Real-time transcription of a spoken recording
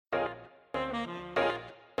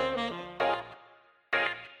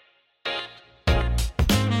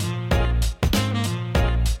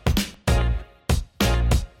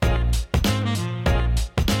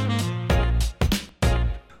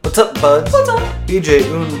buds? What's up? BJ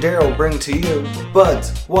and Daryl bring to you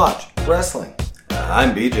Buds Watch Wrestling.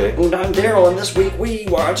 I'm BJ. And I'm Daryl, and this week we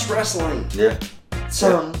watched wrestling. Yeah.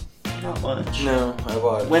 Some, not much. No, I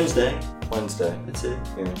watched. Wednesday. That's it.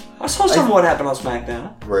 Yeah. I saw some of what happened on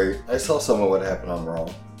SmackDown. Right. I saw some of what happened on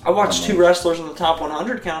Raw. I watched two wrestlers in the top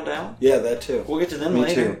 100 countdown. Yeah, that too. We'll get to them Me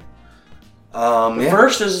later. too.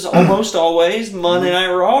 First is almost always Monday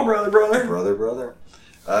Night Raw, brother. Brother.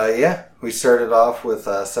 Yeah, we started off with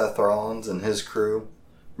Seth Rollins and his crew,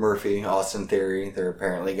 Murphy, Austin Theory. They're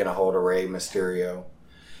apparently going to hold a Rey Mysterio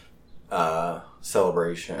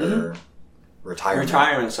celebration or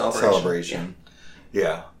retirement celebration.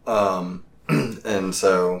 Yeah. And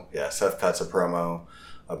so, yeah, Seth cuts a promo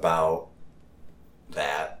about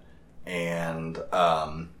that and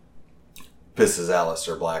pisses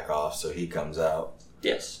Aleister Black off, so he comes out.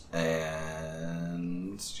 Yes.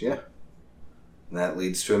 And yeah. And that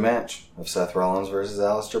leads to a match of Seth Rollins versus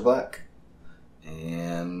Aleister Black.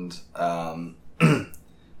 And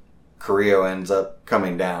Carrillo ends up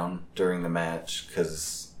coming down during the match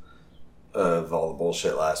because of all the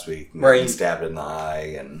bullshit last week. Right. Getting stabbed in the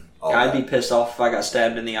eye and all I'd that. be pissed off if I got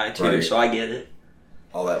stabbed in the eye too, Right. so I get it.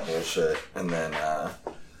 All that bullshit. And then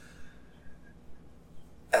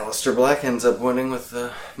Aleister Black ends up winning with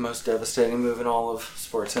the most devastating move in all of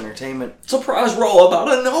sports entertainment. Surprise roll up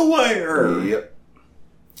out of nowhere! Yep.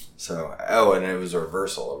 So, and it was a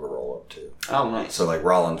reversal of a roll-up too. Oh, nice. So,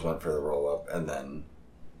 Rollins went for the roll-up, and then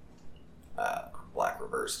Black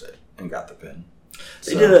reversed it and got the pin.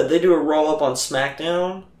 They do a roll-up on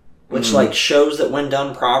SmackDown, which, shows that when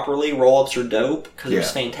done properly, roll-ups are dope, because it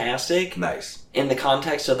was fantastic. Nice. In the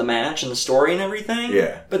context of the match and the story and everything.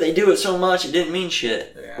 Yeah. But they do it so much, it didn't mean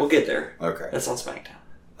shit. Yeah. We'll get there. Okay. That's on SmackDown.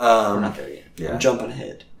 We're not there yet. Yeah. I'm jumping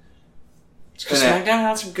ahead. Because SmackDown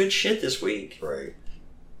had some good shit this week. Right.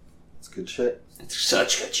 It's good shit. It's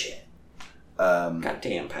such good shit.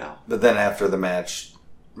 Goddamn, pal. But then after the match,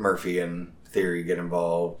 Murphy and Theory get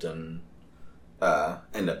involved and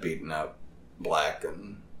end up beating up Black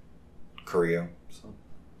and Carrillo. So.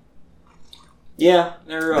 Yeah,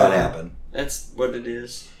 they're... That happened. That's what it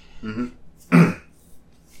is. Mm-hmm.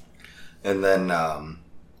 And then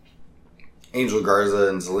Angel Garza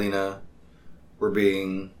and Zelina were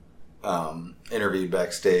being interviewed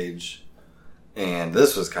backstage, and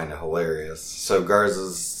this was kind of hilarious. So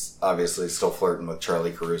Garza's obviously still flirting with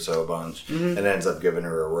Charlie Caruso a bunch, and ends up giving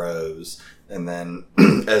her a rose. And then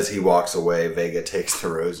as he walks away, Vega takes the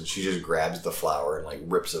rose, and she just grabs the flower and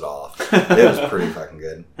rips it off. It was pretty fucking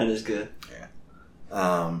good. That is good. Yeah.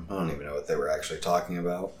 I don't even know what they were actually talking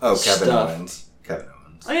about. Oh, Kevin Owens.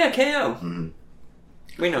 Oh, yeah, KO. Mm-hmm.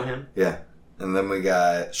 We know him. Yeah. And then we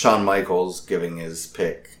got Shawn Michaels giving his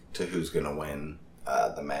pick to who's going to win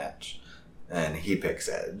the match. And he picks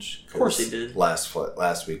Edge. Of course he did. Last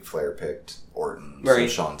week, Flair picked Orton. Right.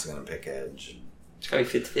 So Shawn's going to pick Edge. It's got to be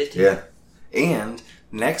 50-50. Yeah. And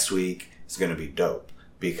next week is going to be dope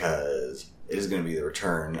because it is going to be the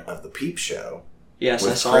return of the Peep Show. Yes,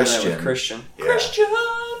 with I saw Christian. that with Christian. Yeah. Christian!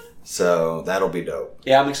 So that'll be dope.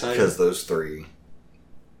 Yeah, I'm excited. Because those three,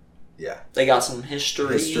 yeah. They got some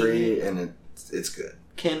history. And it's good.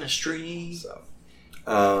 Chemistry. So,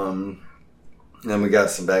 then we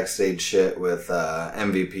got some backstage shit with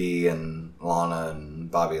MVP and Lana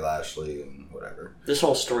and Bobby Lashley and whatever. This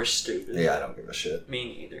whole story's stupid. Yeah, I don't give a shit. Me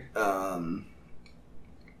neither.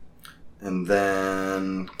 And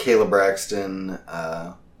then Kayla Braxton,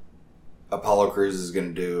 Apollo Crews is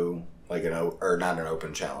going to do not an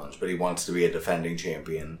open challenge, but he wants to be a defending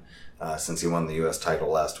champion since he won the U.S. title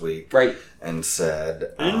last week. Right. And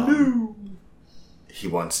said he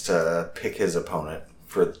wants to pick his opponent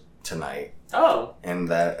for tonight. Oh. And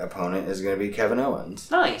that opponent is going to be Kevin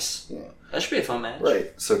Owens. Nice. Yeah. That should be a fun match.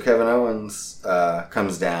 Right. So Kevin Owens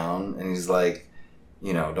comes down and he's like,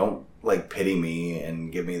 don't pity me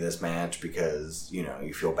and give me this match because,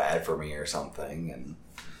 you feel bad for me or something. And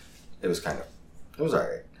it was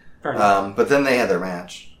alright. But then they had their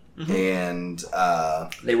match and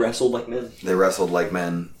they wrestled like men. They wrestled like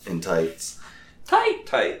men in tights.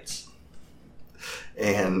 Tights.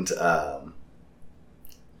 And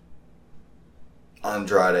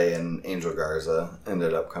Andrade and Angel Garza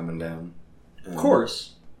ended up coming down. Of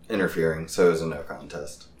course. Interfering, so it was a no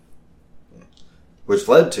contest. Yeah. Which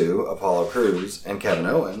led to Apollo Crews and Kevin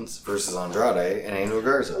Owens versus Andrade and Angel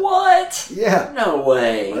Garza. What? Yeah. No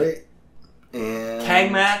way. Right? And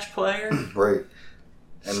tag match player? Right.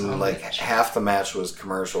 And So half the match was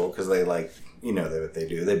commercial because they what they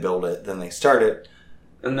do. They build it, then they start it,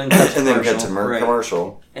 and then cut to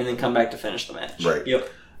commercial, and then come back to finish the match. Right. Yep.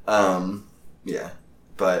 Yeah.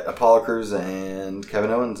 But Apollo Crews and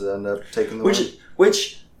Kevin Owens end up taking the win.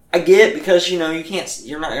 Which I get because, you can't,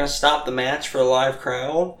 you're not going to stop the match for a live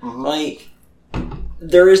crowd. Mm-hmm. Like,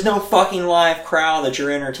 there is no fucking live crowd that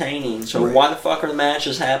you're entertaining. So why the fuck are the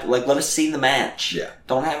matches happening? Like, let us see the match. Yeah.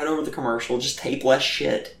 Don't have it over the commercial. Just tape less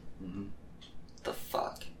shit. Mm-hmm. The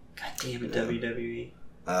fuck? God damn it, WWE.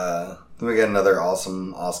 Then we got another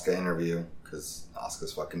awesome Asuka interview, because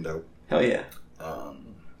Asuka's fucking dope. Hell yeah.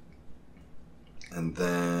 And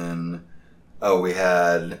then... Oh, we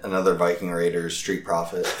had another Viking Raiders Street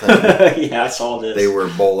Profit thing. Yeah, I saw this. They were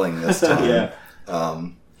bowling this time. Yeah.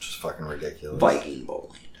 Which is fucking ridiculous. Viking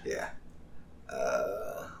bowling. Yeah.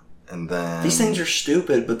 And then... These things are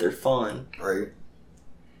stupid, but they're fun. Right.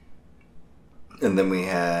 And then we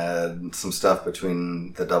had some stuff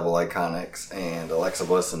between the Double Iconics and Alexa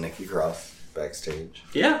Bliss and Nikki Cross backstage.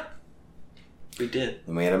 Yeah. We did.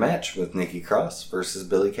 And we had a match with Nikki Cross versus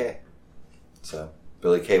Billie Kay. So,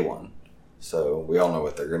 Billie Kay won. So, we all know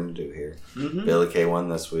what they're going to do here. Mm-hmm. Billie Kay won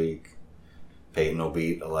this week. Peyton will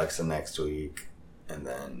beat Alexa next week. And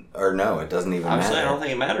then... Or no, it doesn't even matter. I don't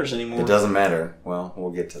think it matters anymore. It doesn't matter. Well, we'll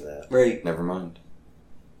get to that. Right. Never mind.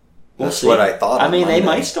 We'll That's see. what I thought. I mean, Monday. they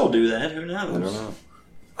might still do that. Who knows? I don't know.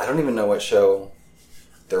 I don't even know what show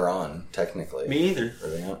they're on, technically. Me either. Are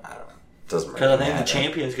they on? I don't know. Doesn't really Because I think matter. the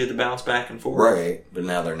champions get to bounce back and forth. Right, but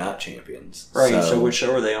now they're not champions. Right, so which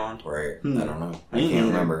show are they on? Right, I don't know. I Me can't neither.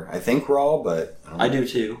 remember. I think Raw, but I do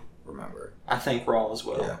too. remember. I think Raw as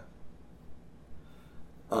well. Yeah.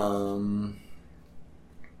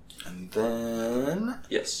 And then...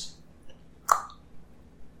 Yes.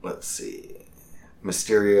 Let's see.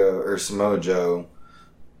 Mysterio, or Samoa Joe,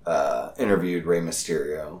 interviewed Rey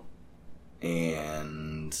Mysterio.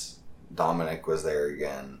 And Dominic was there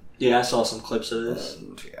again. Yeah, I saw some clips of this.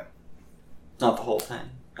 And, yeah. Not the whole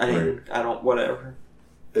thing. Whatever.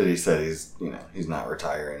 But he said he's not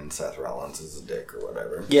retiring, and Seth Rollins is a dick or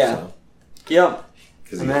whatever. Yeah. So, Yep.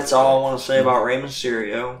 and And that's all I want to say about Rey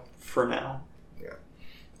Mysterio for now. Yeah.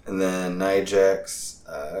 And then Nia Jax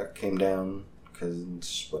came down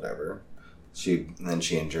because whatever. She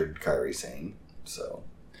injured Kairi Sane, so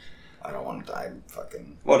I don't want to die.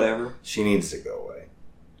 Fucking Whatever. she needs to go away.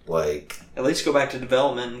 Like, At least go back to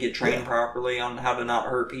development and get trained properly on how to not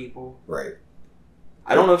hurt people. right.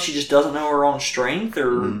 I don't know if she just doesn't know her own strength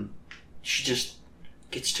or she just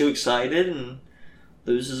gets too excited and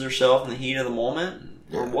loses herself in the heat of the moment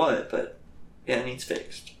or what, but yeah, it needs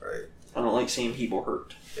fixed. Right. I don't like seeing people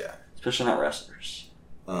hurt. Yeah. Especially not wrestlers.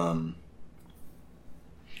 But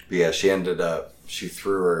yeah, she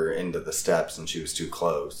threw her into the steps and she was too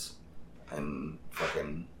close and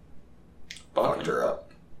fucking fucked her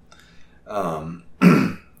up.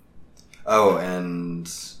 Oh,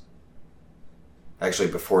 and actually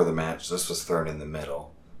before the match, this was thrown in the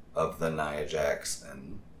middle of the Nia Jax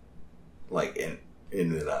and like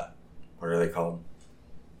into the, what are they called?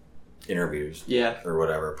 Interviews. Yeah. Or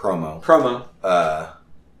whatever. Promo.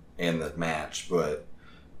 And the match, but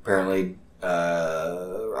apparently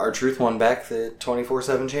R-Truth won back the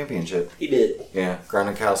 24/7 championship. He did. Yeah,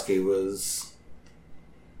 Gronkowski was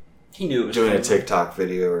He knew it was doing a coming. TikTok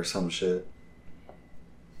video or some shit.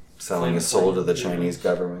 Selling his soul to the Chinese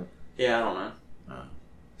government. Yeah, I don't know.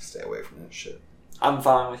 Stay away from that shit. I'm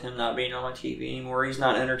fine with him not being on my TV anymore. He's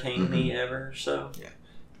not entertained me ever, so.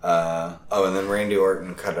 Yeah. And then Randy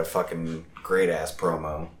Orton cut a fucking great ass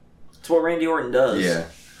promo. It's what Randy Orton does. Yeah.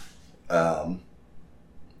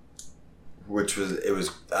 Which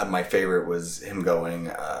was my favorite was him going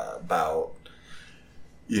about,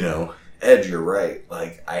 Edge, you're right.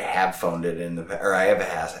 Like, I have phoned it or I have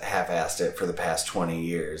half-assed it for the past 20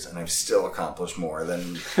 years, and I've still accomplished more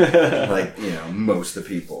than, most of the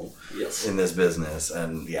people in this business.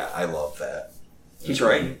 And, yeah, I love that. He's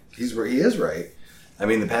right. He is right. I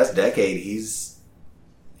mean, the past decade, he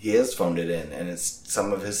has phoned it in, and it's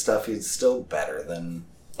some of his stuff he's still better than...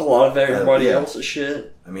 A lot of everybody else's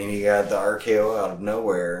shit. I mean, he got the RKO out of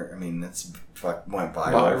nowhere. I mean, went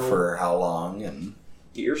viral for how long, and...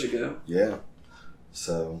 Years ago. Yeah.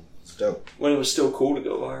 So, it's dope. When it was still cool to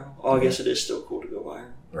go viral. Oh, I guess it is still cool to go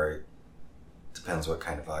viral. Right. Depends what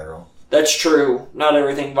kind of viral. That's true. Not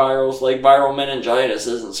everything virals. Like, viral meningitis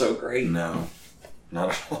isn't so great. No. Not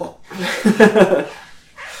at all.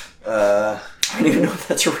 I don't even know if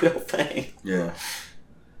that's a real thing. Yeah.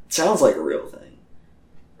 It sounds like a real thing.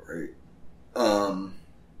 Right.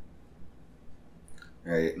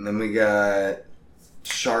 Right, and then we got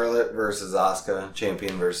Charlotte versus Asuka,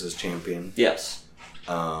 champion versus champion. Yes.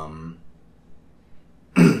 And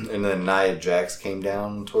then Nia Jax came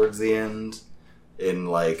down towards the end in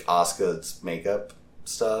like Asuka's makeup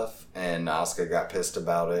stuff, and Asuka got pissed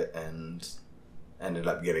about it, and ended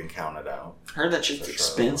up getting counted out. I heard that shit's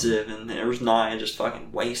expensive, and there was Nia just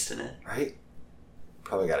fucking wasting it. Right?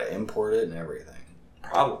 Probably got to import it and everything.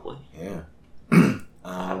 Probably. Yeah.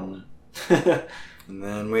 And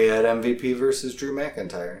then we had MVP versus Drew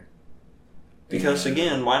McIntyre. Because,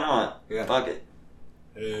 again, why not? Yeah. Fuck it.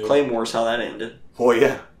 Claymore's how that ended. Well,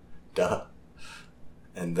 yeah. Duh.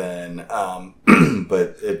 And then,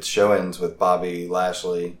 but its show ends with Bobby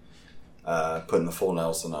Lashley putting the full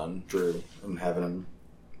Nelson on Drew and having him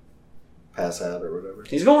pass out or whatever.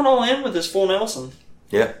 He's going all in with his full Nelson.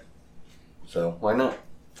 Yeah. So, why not?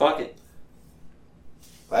 Fuck it.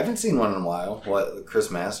 I haven't seen one in a while. What, Chris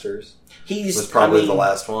Masters? Was probably the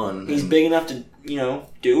last one. He's big enough to,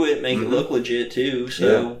 do it, make it look legit too.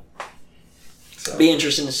 So, be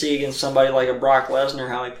interesting to see against somebody like a Brock Lesnar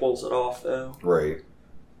how he pulls it off, though. Right.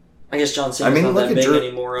 I guess John Cena's not that big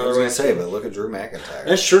anymore. I was going to say, but look at Drew McIntyre.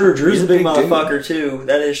 That's true. Drew's a big motherfucker, too.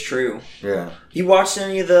 That is true. Yeah. You watched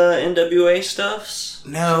any of the NWA stuffs?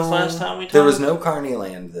 No. Since last time we talked? There was no Carney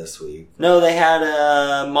Land this week. No, they had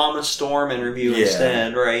a Mama Storm interview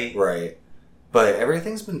instead, right? Right. But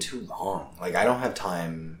everything's been too long. Like, I don't have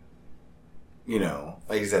time,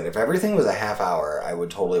 like you said, if everything was a half hour, I would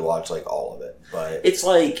totally watch, like, all of it. But it's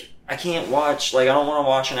like, I can't watch, I don't want to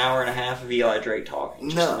watch an hour and a half of Eli Drake talking.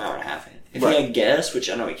 Just an hour and a half. If he had guests, which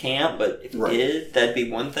I know he can't, but if he did, that'd be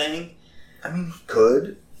one thing. I mean, he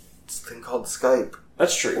could. It's a thing called Skype.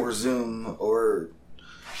 That's true. Or Zoom, or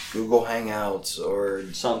Google Hangouts, or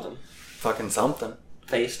something. Fucking something.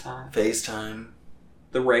 FaceTime.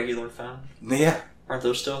 The regular phone. Yeah. Aren't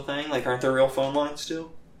those still a thing? Aren't there real phone lines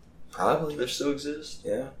still? Probably. They still exist?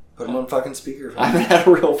 Yeah. Put them on fucking speakerphone. I haven't had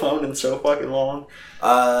a real phone in so fucking long.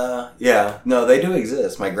 Yeah. No, they do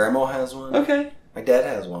exist. My grandma has one. Okay. My dad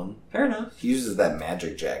has one. Fair enough. He uses that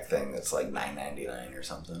Magic Jack thing that's like $9.99 or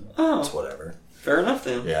something. Oh. It's whatever. Fair enough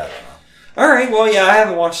then. Yeah, I don't know. Alright, well, yeah, I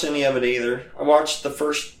haven't watched any of it either. I watched the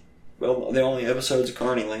only episodes of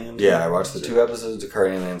Carney Land. Yeah, I watched the 2 episodes of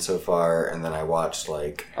Carney Land so far, and then I watched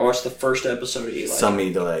I watched the first episode of Eli. Some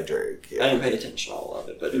Eli Drake. Yeah. I didn't pay attention to all of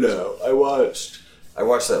it, but I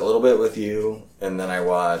watched that little bit with you, and then I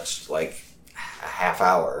watched a half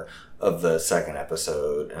hour of the second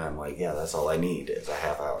episode, and I'm like, yeah, that's all I need is a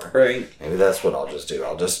half hour. Right. Maybe that's what I'll just do.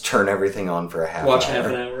 I'll just turn everything on for a half hour. Watch half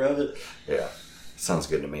an hour of it. Yeah. Sounds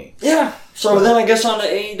good to me. Yeah. So then I guess on to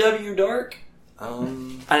AEW Dark.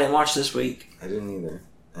 I didn't watch this week. I didn't either.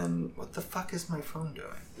 And what the fuck is my phone doing?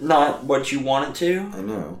 Not what you want it to. I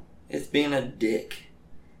know. It's being a dick.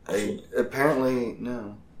 Apparently,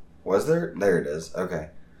 no. Was there? There it is. Okay.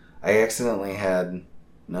 I accidentally had...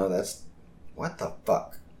 No, that's... What the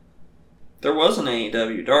fuck? There was an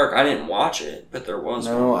AEW Dark. I didn't watch it, but there was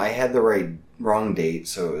one. No, I had the wrong date,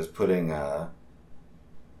 so it was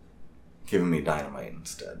giving me Dynamite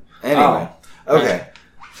instead. Anyway. Oh. Okay.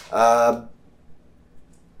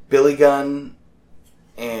 Billy Gunn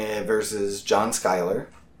versus John Skyler.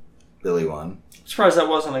 Billy won. I'm surprised that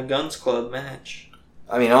wasn't a Guns Club match.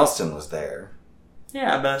 I mean, Austin was there.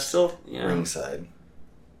 Yeah, but still, ringside.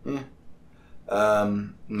 Yeah.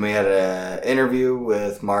 We had an interview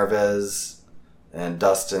with Marvez and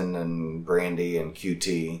Dustin and Brandy and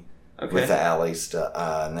QT with the Alley stuff.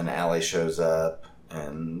 And then Alley shows up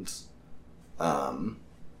and,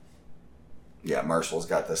 Marshall's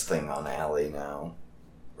got this thing on Alley now.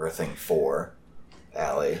 Or a thing for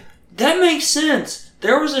Alley. That makes sense.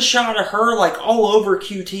 There was a shot of her all over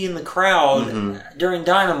QT in the crowd during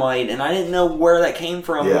Dynamite, and I didn't know where that came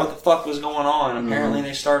from or what the fuck was going on. Apparently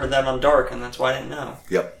they started that on Dark, and that's why I didn't know.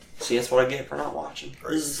 Yep. See, that's what I get for not watching.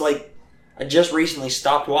 Right. This is I just recently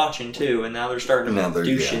stopped watching too, and now they're starting to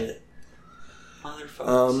do shit.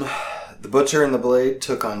 Motherfuckers. The Butcher and the Blade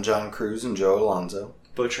took on John Cruz and Joe Alonzo.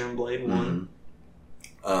 Butcher and Blade won.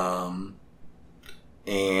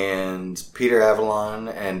 And Peter Avalon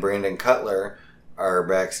and Brandon Cutler are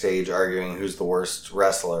backstage arguing who's the worst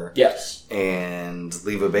wrestler. Yes. And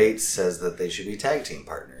Leva Bates says that they should be tag team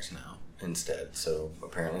partners now instead. So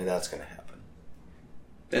apparently that's going to happen.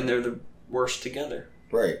 Then they're the worst together.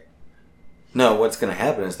 Right. No, what's going to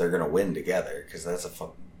happen is they're going to win together because that's a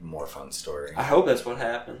more fun story. I hope that's what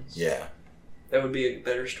happens. Yeah. That would be a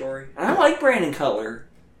better story. And I like Brandon Cutler.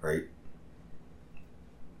 Right.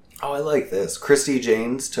 Oh, I like this. Christy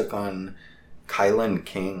Janes took on Kylan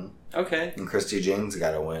King. Okay. And Christy Janes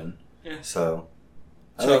got a win. Yeah. So,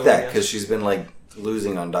 I like that because she's been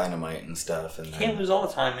losing on Dynamite and stuff. And can't lose all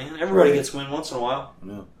the time, man. Everybody gets a win once in a while.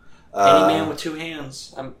 No. Any man with 2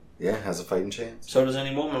 hands. Has a fighting chance. So does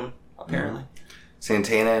any woman, apparently.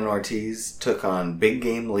 Santana and Ortiz took on Big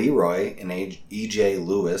Game Leroy and EJ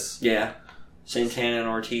Lewis. Yeah. Santana and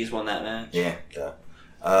Ortiz won that match. Yeah. Duh.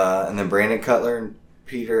 And then Brandon Cutler and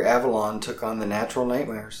Peter Avalon took on the Natural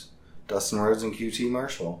Nightmares. Dustin Rhodes and QT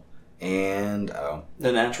Marshall. And,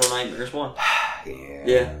 The Natural Nightmares won.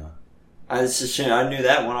 Yeah. I knew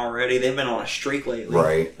that one already. They've been on a streak lately.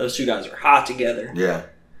 Right. Those two guys are hot together. Yeah.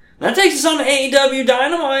 That takes us on to AEW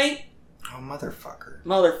Dynamite. Oh, motherfucker.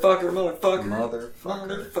 Motherfucker.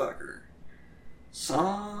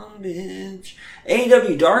 Son bitch.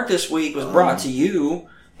 AEW Dark this week was brought to you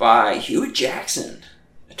by Hewitt Jackson,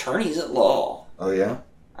 attorneys at law. Oh, yeah?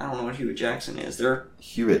 I don't know what Hewitt Jackson is. They're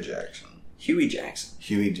Hewitt Jackson. Huey Jackson.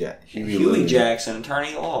 Huey Jackson,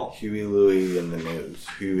 attorney at law. Huey Louie in the news.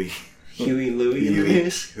 Huey Louie in the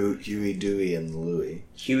news. Huey Dewey and Louie.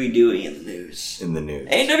 Huey Dewey in the news. In the news.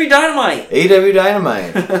 AEW Dynamite. AEW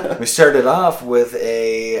Dynamite. We started off with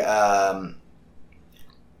a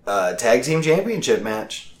tag team championship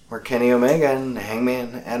match where Kenny Omega and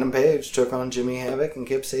Hangman Adam Page took on Jimmy Havoc and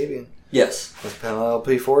Kip Sabian. Yes. With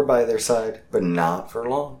Penelope Ford by their side, but not for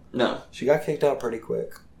long. No. She got kicked out pretty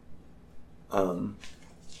quick. But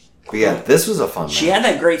yeah, this was a fun match. She had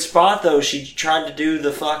that great spot though. She tried to do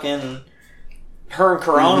the fucking her and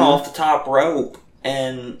Corona off the top rope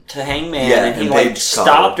and to Hangman, and he like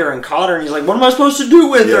stopped her and caught her, and he's like, "What am I supposed to do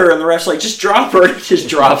with her?" And the ref's like, "Just drop her." And he just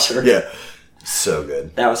drops her. Yeah, so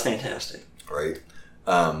good. That was fantastic. Right.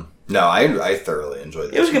 No, I thoroughly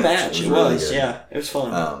enjoyed this. It was a good match. It was. Really Yeah, it was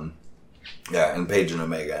fun. Yeah, and Page and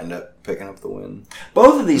Omega end up picking up the win.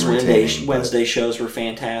 Both of these Wednesday shows were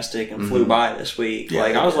fantastic and flew by this week. Yeah,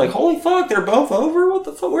 I was like, holy fuck, they're both over? What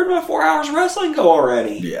the fuck? Where did my 4 hours of wrestling go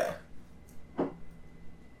already? Yeah.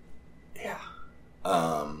 Yeah.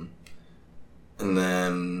 And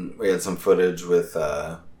then we had some footage with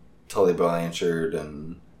Tully Blanchard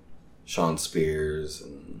and Sean Spears.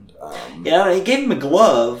 And yeah, he gave him a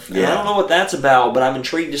glove. And I don't know what that's about, but I'm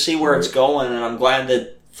intrigued to see where it's going, and I'm glad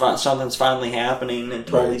that something's finally happening and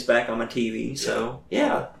Tully's back on my TV. So,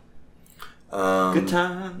 yeah. Good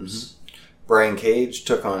times. Brian Cage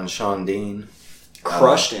took on Sean Dean.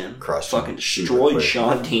 Crushed him. Fucking destroyed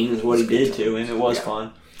Sean Dean is what he did to him. It was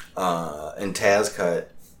fun. And Taz cut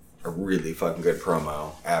a really fucking good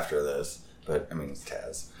promo after this. But, I mean, it's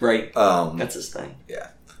Taz. Right. That's his thing. Yeah.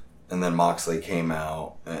 And then Moxley came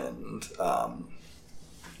out, and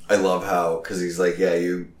I love how, because he's like, yeah,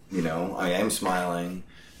 you know, I am smiling.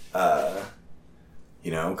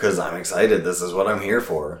 Because I'm excited. This is what I'm here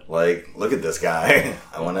for. Like, look at this guy.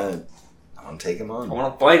 I want to take him on. I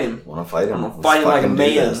want to fight him. I want to fight him. I want to fight him like a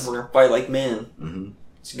man. We're going to fight like men. Mm-hmm.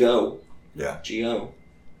 Let's go. Yeah. G-O.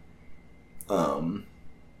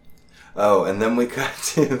 Oh, and then we cut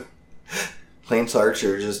to Lance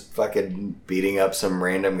Archer just fucking beating up some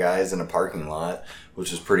random guys in a parking lot,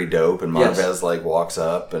 which is pretty dope. And Marvez, walks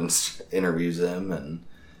up and interviews him and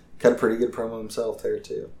cut a pretty good promo himself there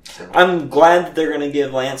too. So. I'm glad that they're going to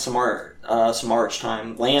give Lance some arch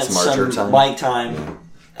time. Lance some mic time.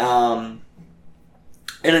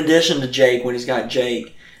 In addition to Jake, when he's got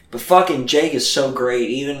Jake. But fucking Jake is so great.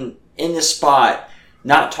 Even in this spot,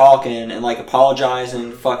 not talking and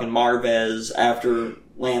apologizing to fucking Marvez after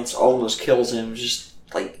Lance almost kills him. Just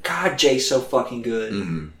God, Jake's so fucking good.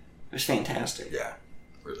 Mm-hmm. It was fantastic. Yeah,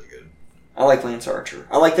 really good. I like Lance Archer.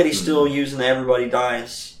 I like that he's still using the Everybody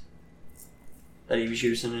Dies that he was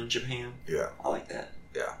using in Japan. Yeah. I like that.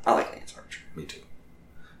 Yeah. I like Lance Archer. Me too.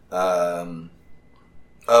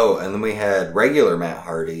 Oh, and then we had regular Matt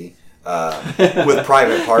Hardy with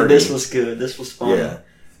Private Party. This was good. This was fun. Yeah.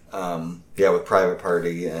 With Private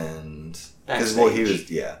Party and... Because, he was,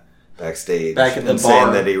 backstage. Back at the bar.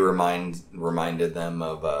 Saying that he reminded them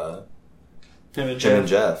of him and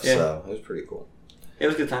Jeff. Yeah. So, it was pretty cool. It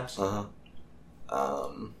was good times. Uh-huh.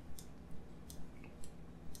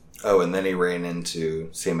 And then he ran into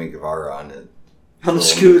Sammy Guevara on the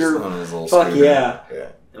scooter. On his little Fuck scooter. Yeah. Yeah.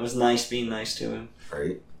 It was nice being nice to him.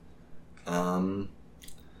 Right.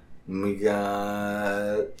 We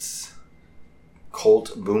got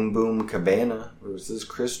Colt Boom Boom Cabana versus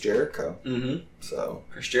Chris Jericho. Mm-hmm. So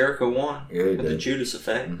Chris Jericho won. Yeah, he with did. the Judas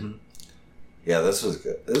effect. Mm-hmm. Yeah, this was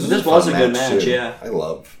good. This was a good match. Too. Yeah. I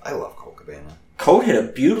love Colt Cabana. Colt hit a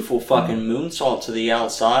beautiful fucking moonsault to the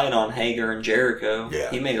outside on Hager and Jericho. Yeah.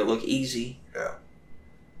 He made it look easy. Yeah.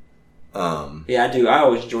 Yeah, I do. I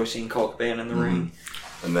always enjoy seeing Colt Cabana in the ring.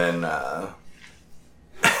 And then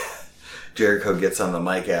Jericho gets on the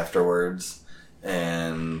mic afterwards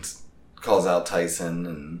and calls out Tyson.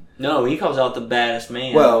 And no, he calls out the baddest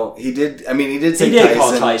man. Well, he did. I mean, he did say he did Tyson,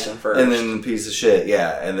 call Tyson first. And then the piece of shit,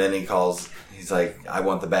 yeah. And then he's like, I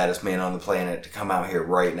want the baddest man on the planet to come out here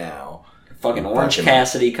right now. Fucking Orange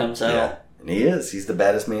Cassidy comes out. Yeah. And he is. He's the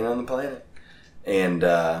baddest man on the planet. And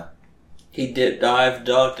He dive,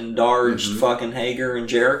 ducked, and dodged fucking Hager and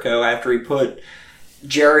Jericho after he put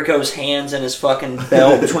Jericho's hands in his fucking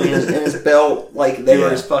belt between his belt like they were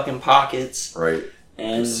his fucking pockets. Right.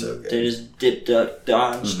 And so did his dip, duck,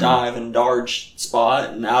 dodge, dive, and dodge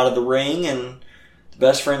spot and out of the ring, and the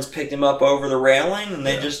best friends picked him up over the railing, and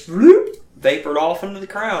they just vapored off into the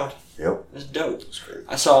crowd. Yep. It was dope. That's great.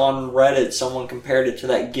 I saw on Reddit someone compared it to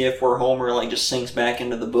that gif where Homer like just sinks back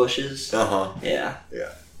into the bushes. Uh-huh. Yeah.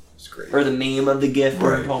 Yeah. It's great. Or the meme of the gif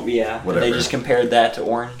where Homer, Whatever. And they just compared that to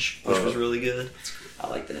Orange, which was really good. I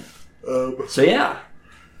like that. So yeah.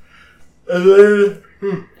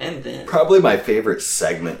 And then probably my favorite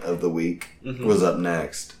segment of the week was up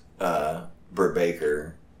next. Britt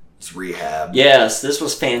Baker's rehab. Yes, this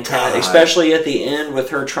was fantastic, especially at the end with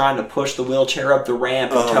her trying to push the wheelchair up the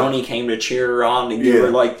ramp, and Tony came to cheer her on to give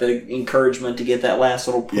her like the encouragement to get that last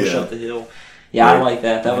little push up the hill. Yeah, I like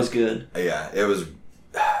that. That was good. Yeah, it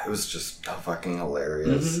was just fucking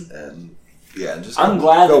hilarious, and just I'm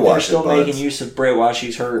glad that they're still making use of Britt while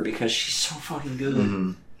she's hurt because she's so fucking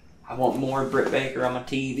good. I want more Britt Baker on my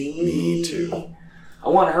TV. Me too. I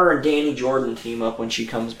want her and Danny Jordan team up when she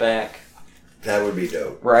comes back. That would be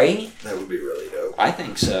dope. Right? That would be really dope. I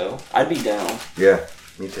think so. I'd be down. Yeah,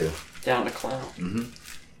 me too. Down to clown.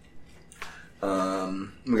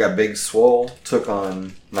 We got Big Swole took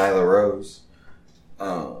on Nyla Rose.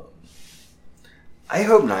 I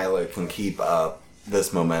hope Nyla can keep up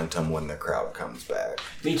this momentum when the crowd comes back.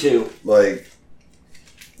 Me too. Like,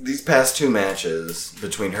 these past two matches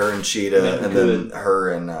between her and Cheetah and then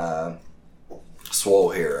her and Swole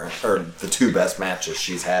here are the two best matches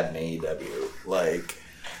she's had in AEW. Like,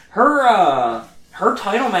 her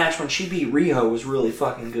title match when she beat Riho was really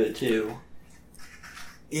fucking good too.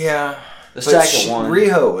 Yeah. The second one.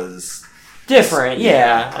 Riho was different,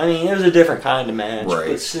 yeah. I mean, it was a different kind of match,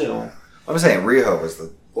 but still. I'm saying Riho was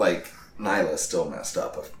Nyla still messed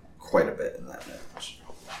up quite a bit in that match.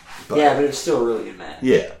 But it was still a really good match.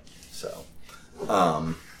 Yeah. So,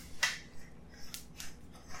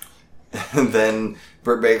 and then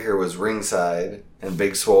Britt Baker was ringside, and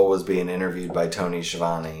Big Swole was being interviewed by Tony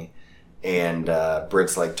Schiavone, and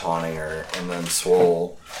Britt's like taunting her, and then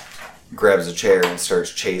Swole grabs a chair and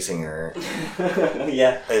starts chasing her.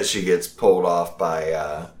 Yeah. As she gets pulled off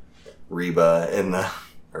by Reba in the,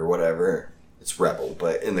 or whatever. It's Rebel,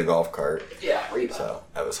 but in the golf cart. Yeah, Reba. So,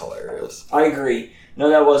 that was hilarious. I agree. No,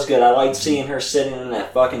 that was good. I liked seeing her sitting in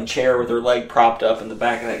that fucking chair with her leg propped up in the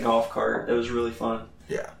back of that golf cart. That was really fun.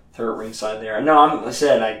 Yeah. Her ringside there. No, I'll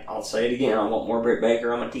say it again. I want more Britt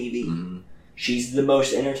Baker on my TV. Mm-hmm. She's the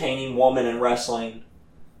most entertaining woman in wrestling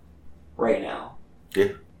right now. Yeah.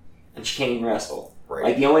 And she can't even wrestle. Right.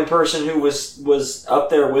 Like, the only person who was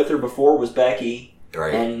up there with her before was Becky.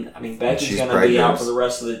 Right. And, I mean, Becky's going to be out for the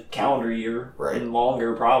rest of the calendar year. Right. And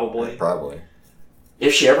longer, probably. Yeah, probably.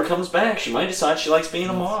 If she ever comes back, she might decide she likes being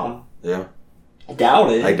a mom. Yeah. I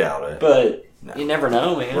doubt it. But you never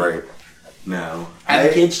know, man. Right. No.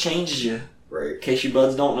 Having kids changes you. Right. In case you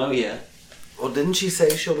buds don't know yet. Well, didn't she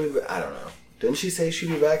say she'll be... I don't know. Didn't she say she'd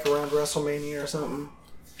be back around WrestleMania or something?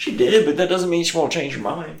 She did, but that doesn't mean she won't change her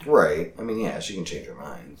mind. Right. I mean, yeah, she can change her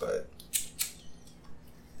mind, but...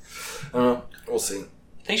 I don't know. We'll see.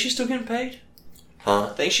 Think she's still getting paid?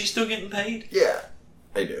 Huh? Think she's still getting paid? Yeah,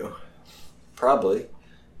 I do. Probably.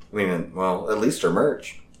 I mean, well, at least her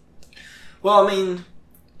merch. Well, I mean...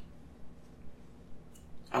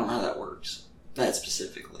 I don't know how that works. That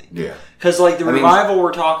specifically. Yeah. Because, like, the Revival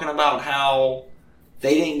were talking about how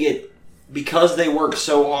they didn't get... Because they worked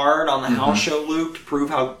so hard on the house show, Luke, to prove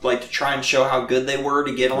how... Like, to try and show how good they were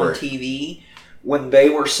to get on TV. When they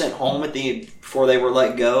were sent home before they were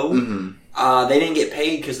let go... they didn't get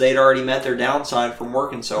paid because they'd already met their downside from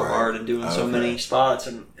working so hard and doing so many spots.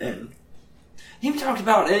 And even talked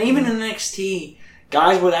about... And even in NXT...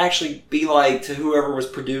 Guys would actually be like, to whoever was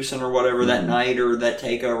producing or whatever that night or that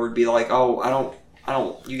takeover, would be like, oh, I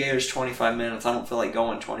don't, you gave us 25 minutes. I don't feel like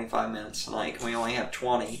going 25 minutes tonight. We only have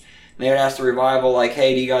 20. And they would ask the Revival, like,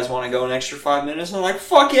 hey, do you guys want to go an extra 5 minutes? And they're like,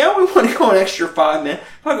 fuck yeah, we want to go an extra 5 minutes.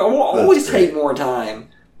 Fuck, we'll always take more time.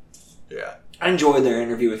 Yeah. I enjoyed their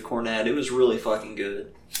interview with Cornette. It was really fucking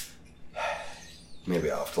good. Maybe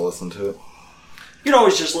I'll have to listen to it. You can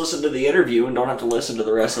always just listen to the interview and don't have to listen to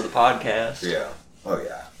the rest of the podcast. Yeah. Oh,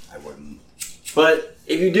 yeah. I wouldn't. But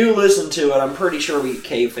if you do listen to it, I'm pretty sure we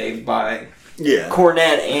kayfabed by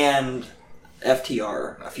Cornette and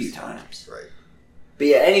FTR a few times. Right. But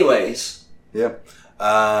yeah, anyways. Yeah.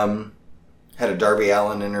 Had a Darby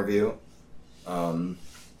Allin interview.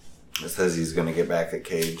 It says he's going to get back at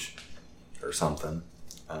Cage or something.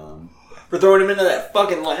 For throwing him into that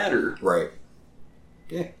fucking ladder. Right.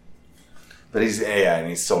 Yeah. But and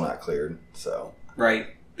he's still not cleared, so. Right,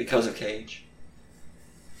 because of Cage.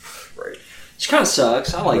 Right. Which kind of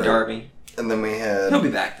sucks. I like Darby. And then we had... He'll be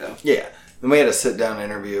back, though. Yeah. Then we had a sit-down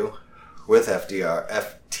interview with FDR.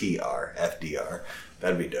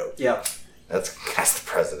 That'd be dope. Yeah. That's the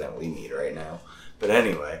president we need right now. But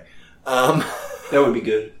anyway. That would be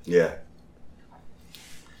good. Yeah.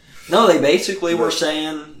 No, they basically were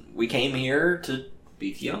saying, we came here to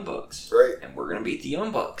beat the Young Bucks. Right. And we're going to beat the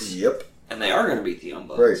Young Bucks. Yep. And they are going to beat the Young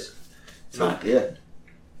Bucks. Right. So,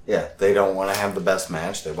 yeah, they don't want to have the best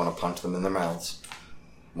match. They want to punch them in their mouths.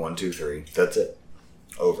 1, 2, 3. That's it.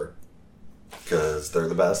 Over. Because they're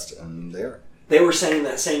the best, and they are. They were saying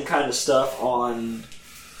that same kind of stuff on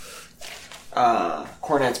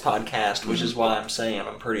Cornette's podcast, which is why I'm saying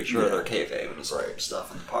I'm pretty sure they're kayfabe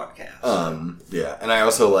stuff on the podcast. Yeah, and I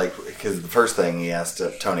also like, because the first thing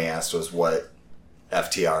Tony asked was what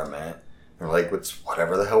FTR meant. They're like, it's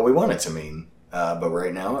whatever the hell we want it to mean. But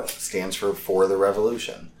right now it stands for the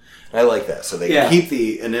Revolution. And I like that. So they can keep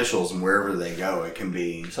the initials, and wherever they go, it can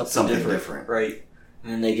be something different. Right.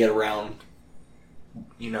 And then they get around,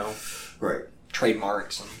 right,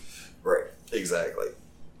 trademarks. Right, exactly.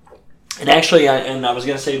 And actually, I was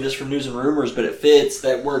going to save this for news and rumors, but it fits.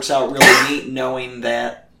 That works out really neat knowing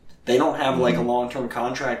that they don't have like a long-term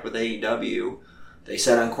contract with AEW. They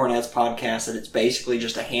said on Cornette's podcast that it's basically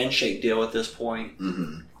just a handshake deal at this point.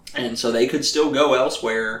 Mm-hmm. And so they could still go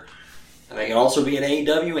elsewhere. And they could also be in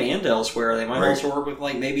AEW and elsewhere. They might also work with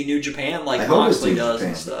like maybe New Japan like Moxley does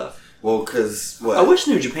and stuff. Well, because I wish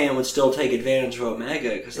New Japan would still take advantage of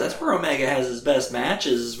Omega, because that's where Omega has his best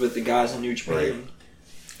matches with the guys in New Japan.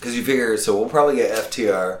 Because you figure, so we'll probably get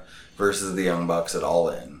FTR versus the Young Bucks at All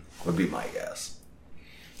In, would be my guess.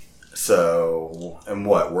 So, and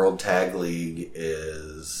World Tag League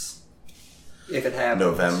is... If it happens.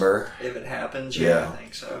 November? If it happens, I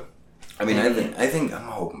think so. I mean, I think I'm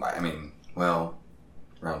hoping by,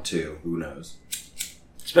 round 2, who knows?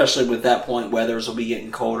 Especially with that point, weathers will be getting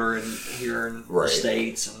colder here in the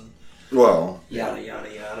States and yada,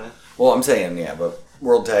 yada, yada. Well, I'm saying, but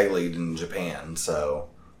World Tag League in Japan, so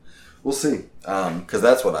we'll see. Because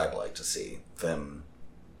that's what I'd like to see, them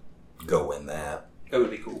go win that. That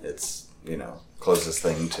would be cool. It's, closest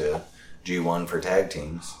thing to G1 for tag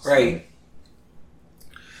teams. So. Right.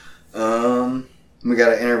 We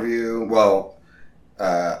got an interview,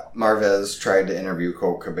 Marvez tried to interview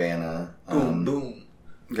Colt Cabana. Boom.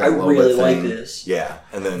 I really like this. Yeah,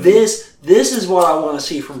 and then this is what I want to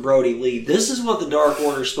see from Brody Lee. This is what the Dark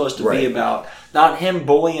Order is supposed to be about. Not him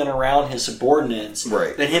bullying around his subordinates,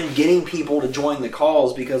 but him getting people to join the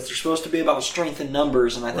calls, because they're supposed to be about strength in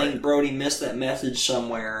numbers. And I think Brody missed that message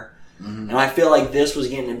somewhere. Mm-hmm. And I feel like this was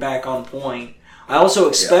getting it back on point. I also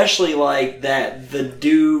especially like that the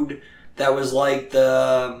dude that was like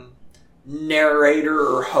the narrator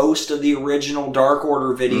or host of the original Dark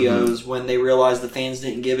Order videos, when they realized the fans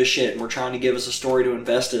didn't give a shit and were trying to give us a story to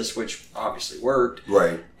invest us, which obviously worked.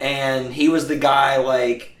 Right. And he was the guy,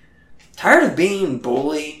 like, tired of being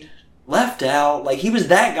bullied, left out. Like, he was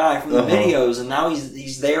that guy from the videos, and now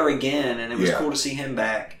he's there again, and it was cool to see him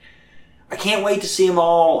back. I can't wait to see them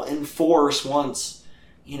all in force once,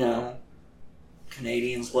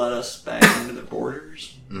 Canadians let us back into the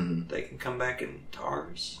borders. Mm-hmm. They can come back into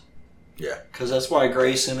ours. Yeah. Because that's why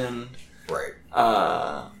Grayson and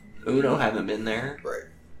Uno haven't been there. Right.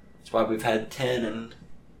 That's why we've had 10 and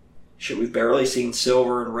we've barely seen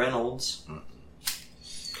Silver and Reynolds.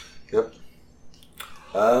 Yep.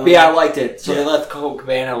 But yeah, I liked it. So they left Colt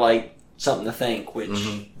Cabana like something to think,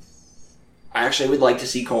 which I actually would like to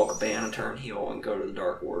see Colt Cabana turn heel and go to the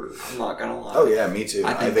Dark Order. I'm not going to lie. Oh yeah, me too.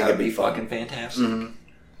 I think that would be fucking fantastic. Mm-hmm.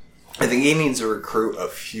 I think he needs to recruit a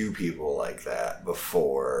few people like that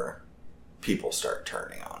before people start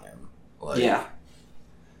turning on him. Like, yeah,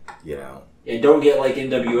 don't get like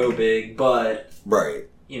NWO big, but a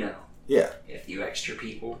few extra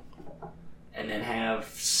people, and then have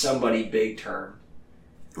somebody big turn.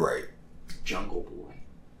 Right. Jungle Boy.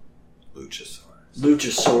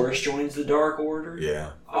 Luchasaurus joins the Dark Order.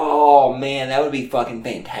 Yeah. Oh man, that would be fucking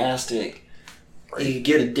fantastic. Right. You could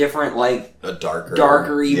get a different, a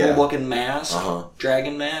darker, evil-looking mask.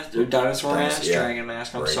 Dragon mask, or dinosaur mask, yeah. Dragon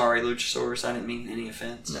mask. I'm sorry, Luchasaurus. I didn't mean any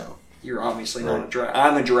offense. No. You're obviously not a dragon.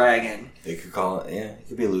 I'm a dragon. They could call it, it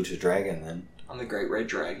could be Lucha Dragon then. I'm the Great Red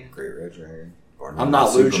Dragon. Great Red Dragon. I'm not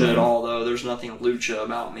Lucha at all, though. There's nothing Lucha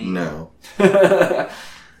about me. No. I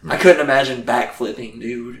couldn't imagine backflipping,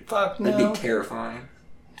 dude. Fuck no. That'd be terrifying.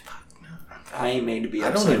 Fuck no. I ain't made to be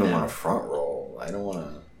upside down. I don't even want to front roll. I don't want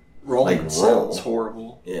to... Rolling sounds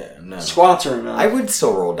horrible. Yeah, no. Squats are enough. I would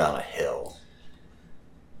still roll down a hill.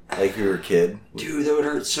 like you were a kid. Dude, that would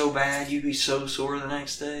hurt so bad. You'd be so sore the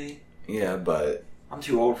next day. Yeah, but I'm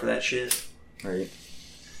too old for that shit. Right.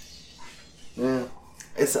 Yeah.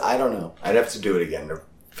 I don't know. I'd have to do it again to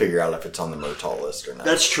figure out if it's on the Murtaugh list or not.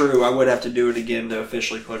 That's true. I would have to do it again to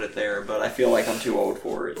officially put it there, but I feel like I'm too old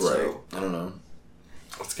for it. Right. So. I don't know.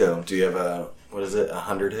 Let's go. Do you have a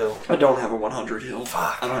 100 hill? I don't have a 100 hill.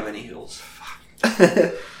 Fuck. I don't have any hills.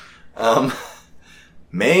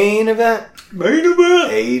 Main event. Main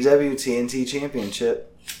event. AEW TNT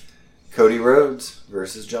Championship. Cody Rhodes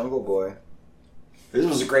versus Jungle Boy. This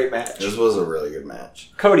was a great match. This was a really good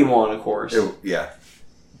match. Cody won, of course. Yeah.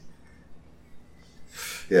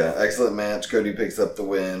 Yeah, excellent match. Cody picks up the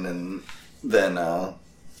win, and then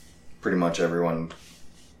pretty much everyone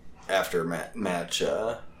after match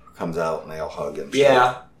comes out and they all hug and shit.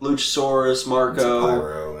 Yeah, Luchasaurus,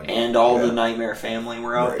 Marco, and all the Nightmare family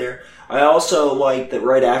were out there. I also like that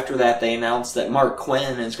right after that they announced that Mark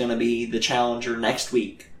Quinn is going to be the challenger next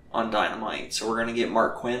week on Dynamite. So we're going to get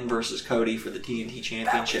Mark Quinn versus Cody for the TNT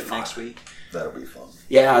Championship next week. That'll be fun.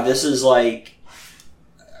 Yeah, this is like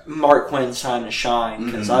Mark Quinn's time to shine,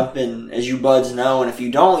 because I've been, as you buds know, and if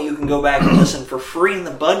you don't, you can go back and listen for free in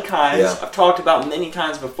the Budkives. Yeah. I've talked about many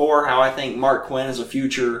times before how I think Mark Quinn is a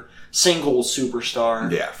future singles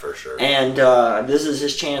superstar. Yeah, for sure. And this is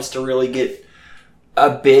his chance to really get a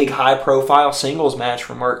big, high-profile singles match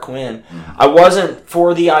for Mark Quinn. I wasn't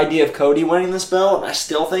for the idea of Cody winning this belt, and I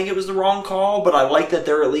still think it was the wrong call, but I like that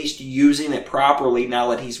they're at least using it properly now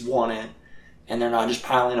that he's won it. And they're not just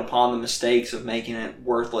piling upon the mistakes of making it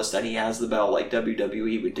worthless that he has the belt like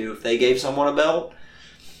WWE would do if they gave someone a belt.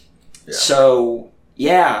 Yeah. So,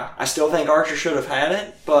 yeah, I still think Archer should have had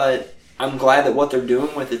it, but I'm glad that what they're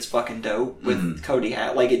doing with it's fucking dope with Cody.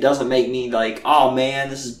 Like, it doesn't make me like, oh man,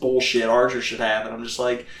 this is bullshit, Archer should have it. I'm just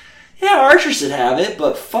like, yeah, Archer should have it,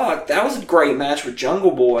 but fuck, that was a great match with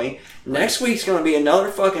Jungle Boy. Next week's going to be another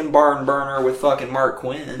fucking barn burner with fucking Mark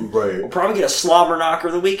Quinn. Right. We'll probably get a slobber knocker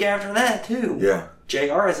the week after that, too. Yeah.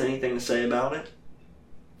 JR has anything to say about it.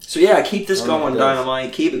 So, yeah, keep this going,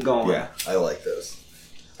 Dynamite. Keep it going. Yeah, I like this.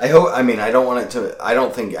 I don't want it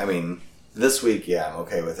to... this week, yeah, I'm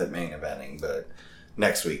okay with it main eventing, but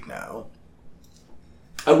next week, no.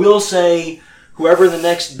 I will say, whoever the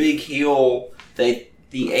next big heel the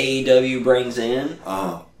AEW brings in...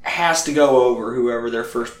 has to go over whoever their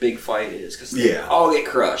first big fight is, because they all get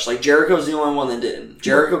crushed. Like, Jericho's the only one that didn't.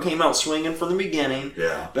 Jericho came out swinging from the beginning.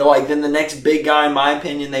 Yeah. But, like, then the next big guy, in my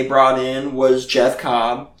opinion, they brought in was Jeff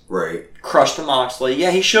Cobb. Right. Crushed to Moxley. Yeah,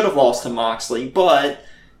 he should have lost to Moxley, but...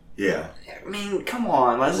 Yeah. I mean, come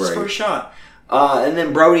on. That's his first shot. And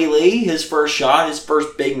then Brody Lee, his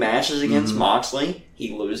first big match is against Moxley.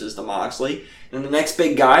 He loses to Moxley. And the next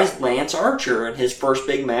big guy is Lance Archer, and his first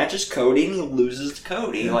big match is Cody, and he loses to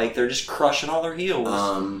Cody. Yeah. Like, they're just crushing all their heels.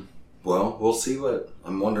 Well, we'll see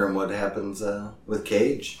I'm wondering what happens with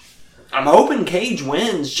Cage. I'm hoping Cage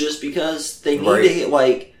wins just because they need to hit,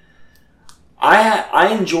 like...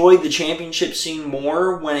 I enjoyed the championship scene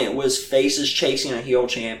more when it was faces chasing a heel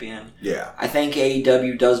champion. Yeah. I think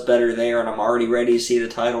AEW does better there, and I'm already ready to see the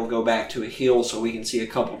title go back to a heel so we can see a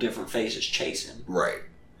couple different faces chasing. Right.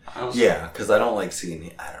 Yeah, because I don't like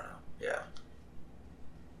seeing... I don't know. Yeah.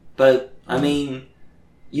 But, I mean,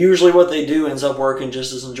 usually what they do ends up working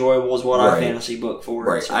just as enjoyable as what I fantasy book for.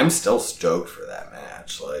 Right. So. I'm still stoked for that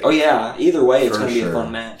match. Like, oh, yeah. Either way, it's going to be a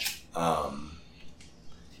fun match.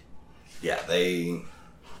 Yeah,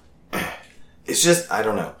 it's just, I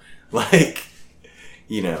don't know. Like,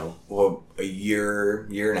 a year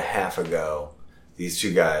and a half ago, these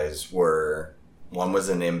two guys were... One was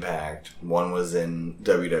in Impact, one was in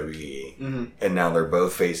WWE, and now they're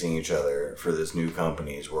both facing each other for this new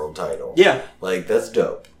company's world title. Yeah. Like, that's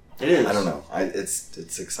dope. It is. I don't know.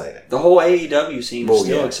 It's exciting. The whole AEW scene is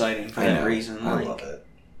still exciting for that reason. I love it.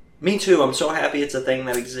 Me too. I'm so happy it's a thing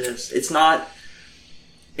that exists. It's not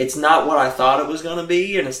what I thought it was going to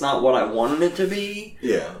be, and it's not what I wanted it to be.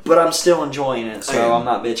 Yeah. But I'm still enjoying it, so I'm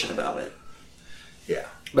not bitching about it. Yeah.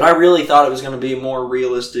 But I really thought it was going to be a more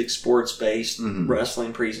realistic, sports-based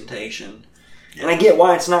wrestling presentation. Yeah. And I get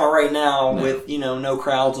why it's not right now with, no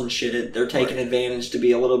crowds and shit. They're taking advantage to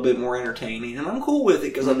be a little bit more entertaining. And I'm cool with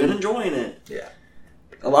it because I've been enjoying it. Yeah.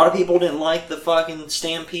 A lot of people didn't like the fucking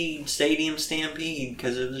Stadium Stampede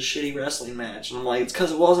because it was a shitty wrestling match. And I'm like, it's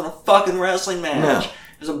because it wasn't a fucking wrestling match. No.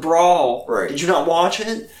 It was a brawl. Right. Did you not watch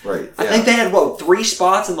it? Right. I think they had, 3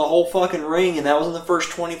 spots in the whole fucking ring, and that was in the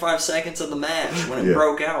first 25 seconds of the match when it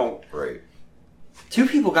broke out. Right. 2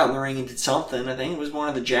 people got in the ring and did something. I think it was one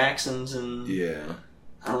of the Jacksons and... Yeah.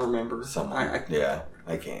 I don't remember.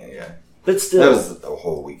 I can't, yeah. But still... That was a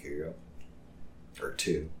whole week ago. Or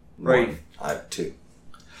 2. Right. 2.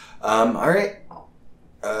 All right.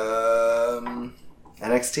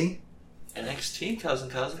 NXT? NXT, cousin.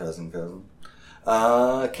 Cousin.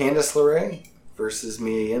 Candice LeRae versus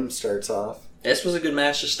Mia Yim starts off. This was a good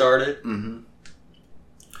match to start it. Mm-hmm.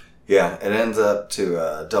 Yeah, it ends up to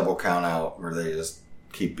a double count out where they just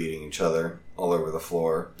keep beating each other all over the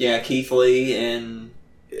floor. Yeah, Keith Lee and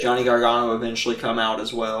Johnny Gargano eventually come out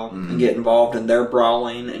as well and get involved, and they're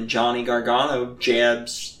brawling, and Johnny Gargano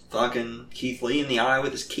jabs fucking Keith Lee in the eye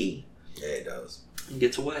with his key. Yeah, he does. And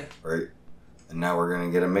gets away. Right. And now we're going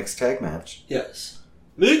to get a mixed tag match. Yes.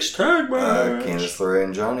 Mixed tag match! Candice LeRae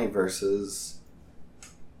and Johnny versus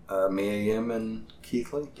Mia Yim and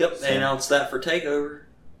Keith Lee. Yep, they announced that for TakeOver.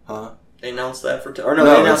 Huh? They announced that for... they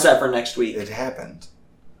announced that for next week. It happened.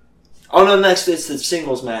 Oh, no, next it's the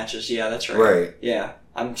singles matches. Yeah, that's right. Right. Yeah.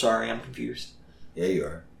 I'm sorry, I'm confused. Yeah, you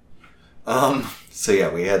are. So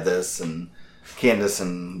yeah, we had this, and Candice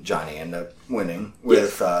and Johnny end up winning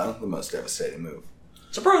with the most devastating move.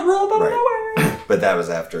 Surprise roll up out of nowhere! But that was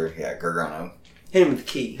after, Gargano. Hit him with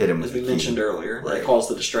the key. As we mentioned earlier. Right. That caused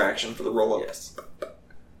the distraction for the roll up. Yes.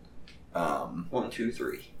 1, 2,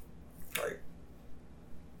 3. Right.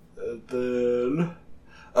 And then...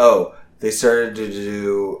 they started to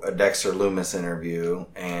do a Dexter Lumis interview,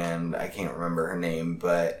 and I can't remember her name,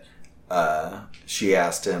 but she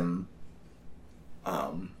asked him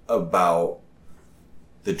about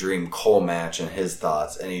the Dream Cole match and his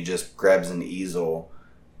thoughts, and he just grabs an easel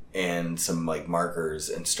and some markers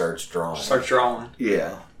and starts drawing.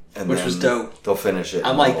 Yeah. And which was dope. They'll finish it.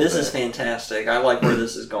 I'm like, this is fantastic. I like where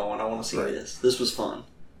this is going. I want to see this. This was fun.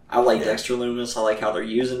 I like Dexter Lumis. I like how they're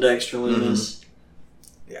using Dexter Lumis.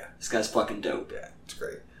 Yeah. This guy's fucking dope. Yeah, it's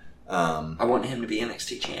great. I want him to be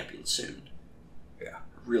NXT champion soon. Yeah.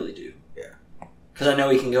 I really do. Yeah. Because I know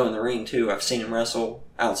he can go in the ring, too. I've seen him wrestle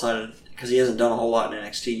outside of... Because he hasn't done a whole lot in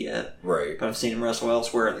NXT yet. Right. But I've seen him wrestle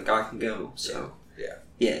elsewhere, and the guy can go, so... Yeah.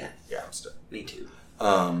 Yeah. Yeah, I'm stoked. Me too.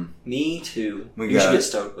 Me too. You should get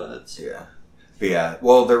stoked buds. Yeah. But yeah.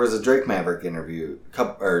 Well, there was a Drake Maverick interview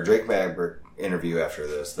after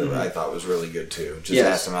this that I thought was really good too. Just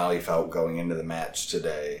asked him how he felt going into the match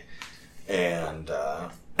today. And,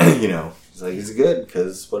 he's like, he's good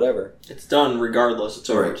because whatever. It's done regardless.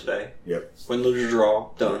 It's over today. Yep. Win, lose, or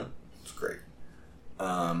draw. Done. It's great.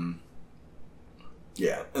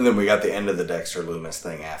 Yeah. And then we got the end of the Dexter Lumis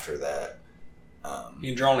thing after that.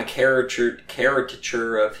 You've drawn a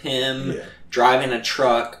caricature of him driving a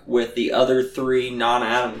truck with the other 3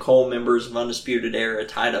 non-Adam Cole members of Undisputed Era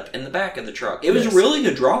tied up in the back of the truck. It was a really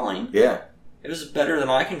good drawing. Yeah. It was better than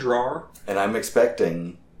I can draw. And I'm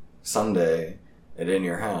expecting Sunday at In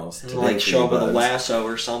Your House to show up with a lasso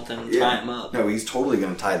or something and tie him up. No, he's totally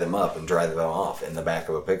going to tie them up and drive them off in the back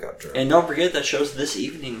of a pickup truck. And don't forget that show's this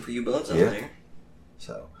evening for you buds out there.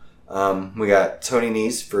 So... we got Tony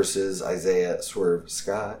Nese versus Isaiah Swerve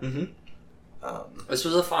Scott. This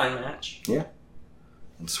was a fine match. Yeah.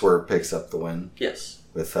 And Swerve picks up the win. Yes.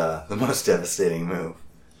 With the most devastating move.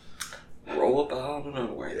 Roll up out of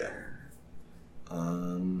nowhere. Yeah.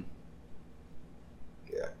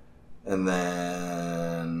 And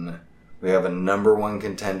then we have a number 1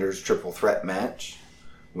 contenders triple threat match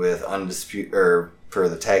with for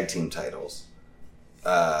the tag team titles.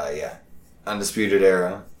 Undisputed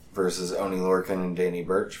Era versus Oni Lorcan and Danny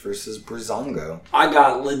Burch versus Breezango. I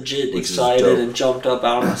got legit excited and jumped up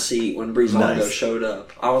out of my seat when Breezango showed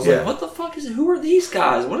up. I was like, what the fuck is it? Who are these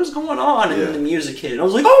guys? What is going on? And then the music hit. I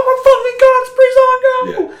was like, oh my fucking god, it's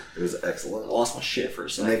Breezango! Yeah, it was excellent. I lost my shit for a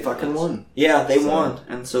second. And they fucking won. Yeah, they won.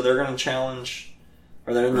 And so they're going to challenge...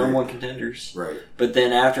 Or they're the number 1 contenders. Right. But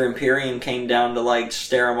then after Imperium came down to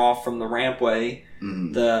stare them off from the rampway,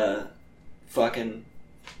 the fucking...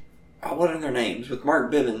 Oh, what are their names? With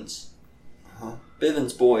Mark Bivens.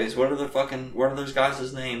 Bivens boys. What are those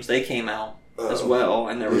guys' names? They came out as well,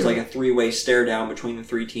 and there was a 3-way stare down between the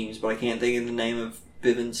 3 teams, but I can't think of the name of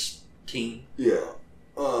Bivens' team. Yeah.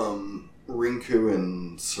 Rinku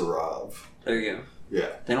and Sarav. There you go.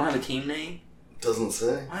 Yeah. They don't have a team name? Doesn't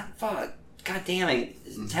say. What? Fuck. God damn it.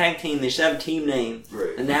 Tag team, they should have a team name.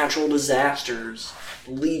 Right. The Natural Disasters.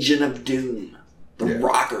 Legion of Doom. The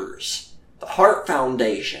Rockers. The Heart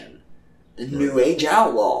Foundation. The New Age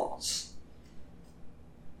Outlaws.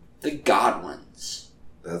 The Godwins.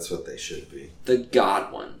 That's what they should be. The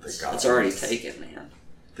Godwins. It's already taken, man.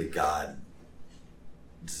 The God.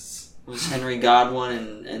 It was Henry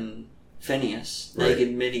Godwin and Phineas.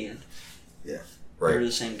 Naked Midian. Yeah. Right. They're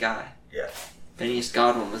the same guy. Yeah. Phineas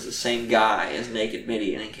Godwin was the same guy as Naked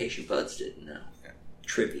Midian, in case you buds didn't know. Yeah.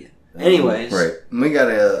 Trivia. Anyways. Right. We got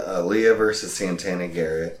a Leah versus Santana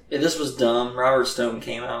Garrett. Yeah, this was dumb. Robert Stone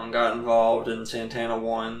came out and got involved, and Santana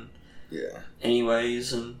won. Yeah.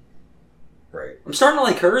 Anyways, and Right. I'm starting to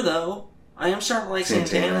like her, though. I am starting to like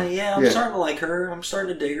Santana. Yeah, I'm Yeah. starting to like her. I'm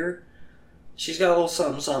starting to dig her. She's got a little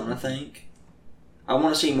something, I think. I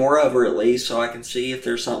want to see more of her at least so I can see if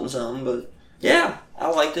there's something. But yeah, I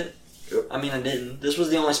liked it. Yep. I mean, I didn't. This was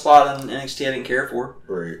the only spot in NXT I didn't care for.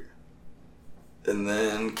 Right. And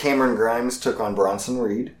then Cameron Grimes took on Bronson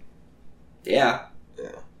Reed. Yeah.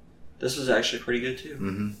 Yeah. This was actually pretty good, too.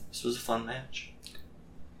 Mm-hmm. This was a fun match.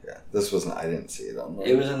 Yeah. This wasn't... I didn't see it on...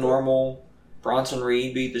 It was a normal... Bronson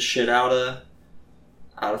Reed beat the shit out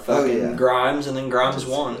of fucking Grimes, and then Grimes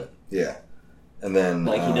won. Yeah. And then...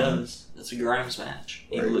 Like he does. It's a Grimes match.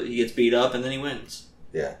 Right. He gets beat up, and then he wins.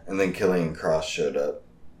 Yeah. And then Killian Cross showed up.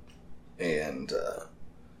 And...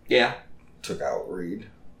 yeah. Took out Reed.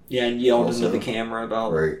 Yeah, and yelled into the camera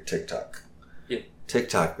about... Right. TikTok. Yeah.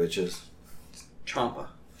 TikTok, bitches. Champa.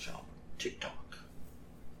 TikTok.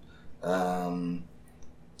 Then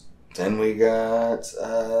we got,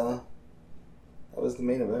 that was the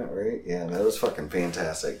main event, right? Yeah, that was fucking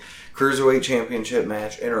fantastic. Cruiserweight Championship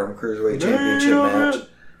match, interim Cruiserweight Championship match.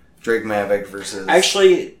 Drake Maverick versus...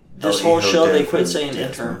 Actually, this whole show, they quit Death saying and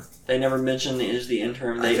interim. They never mentioned it as the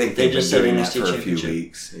interim. I think they just said doing NXT that for a few Championship.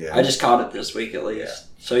 weeks. Yeah. I just caught it this week, at least.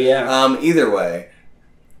 So, yeah. Either way,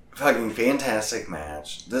 fucking fantastic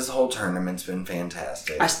match. This whole tournament's been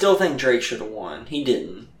fantastic. I still think Drake should have won. He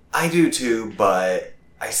didn't. I do too, but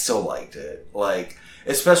I still liked it. Like,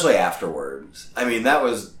 especially afterwards. I mean, that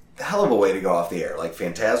was a hell of a way to go off the air. Like,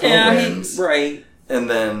 Phantasmo wins. Right. And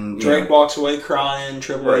then... Drake walks away crying.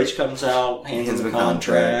 Triple H comes out, hands him the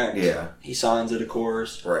contract. Yeah. He signs it, of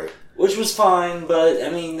course. Right. Which was fine, but, I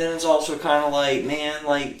mean, then it's also kind of like, man,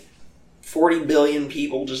 like... 40 billion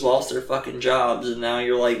people just lost their fucking jobs, and now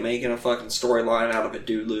you're like making a fucking storyline out of a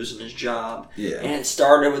dude losing his job. Yeah. And it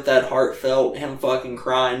started with that heartfelt, him fucking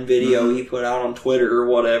crying video he put out on Twitter or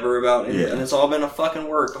whatever about it. Yeah. And it's all been a fucking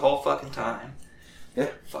work the whole fucking time.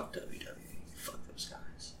 Yeah. Fuck WWE. Fuck those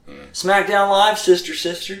guys. Yeah. SmackDown Live,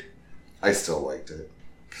 sister. I still liked it.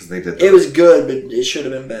 Because they did It was good, but it should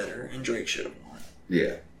have been better, and Drake should have won.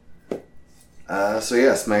 Yeah. So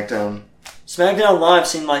yeah, SmackDown. SmackDown Live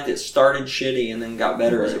seemed like it started shitty and then got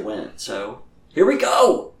better as it went. So, here we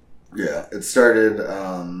go! Yeah, it started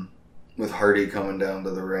with Hardy coming down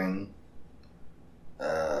to the ring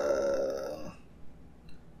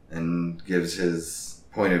and gives his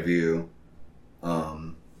point of view.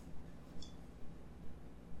 And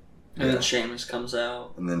then Sheamus comes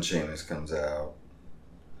out. And then Sheamus comes out.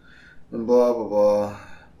 And blah, blah, blah,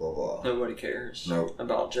 blah, blah. Nobody cares Nope.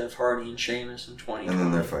 about Jeff Hardy and Sheamus in 2020. And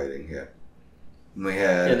then they're fighting, yeah. And we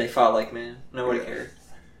had... Yeah, they fought like men. Nobody cared.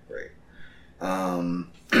 Right.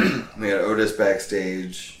 We had Otis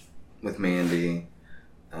backstage with Mandy.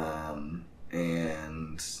 And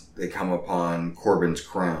they come upon Corbin's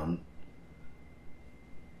crown.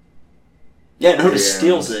 Yeah, and Otis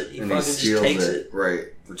steals it. He fucking just takes it. Right,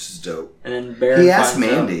 which is dope. And then Baron He asked finds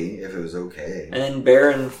Mandy out. if it was okay. And then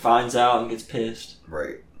Baron finds out and gets pissed.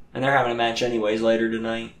 Right. And they're having a match anyways later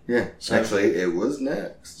tonight. Yeah, so, actually, it was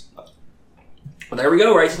next. Well, there we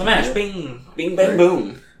go, right to the match. Yeah. Bing, bing, bang,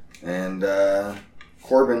 boom. And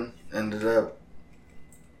Corbin ended up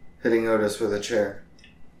hitting Otis with a chair.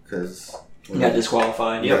 Because... He got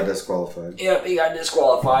disqualified. He got disqualified. Yep, he got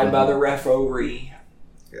disqualified by the referee.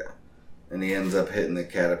 Yeah. And he ends up hitting the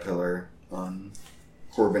caterpillar on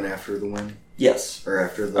Corbin after the win. Yes. Or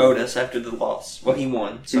after the... Otis after the loss. Well, he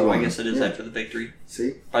won. So I guess it is after the victory.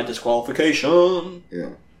 See? By disqualification. Yeah.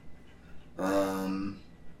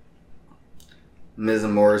 Miz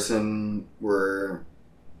and Morrison were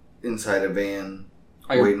inside a van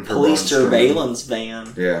waiting for police Braun surveillance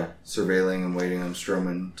van. Yeah, surveilling and waiting on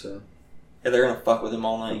Strowman to... Yeah, they're gonna fuck with him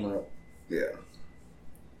all night. Yeah.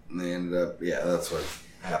 And they ended up... Yeah, that's what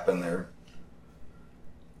happened there.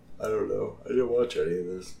 I don't know. I didn't watch any of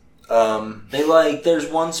this. There's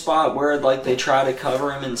one spot where, they try to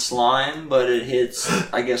cover him in slime, but it hits,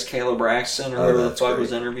 I guess, Caleb Braxton or whoever the fuck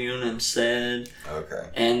was interviewing him said. Okay.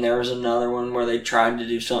 And there was another one where they tried to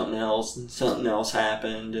do something else, and something else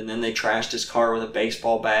happened, and then they trashed his car with a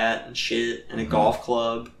baseball bat and shit, and a golf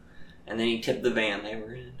club, and then he tipped the van they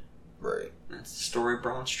were in. Right. That's the story of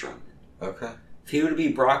Braun Strowman. Okay. If he would have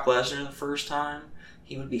beat Brock Lesnar the first time,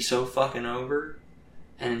 he would be so fucking over.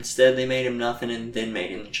 And instead they made him nothing and then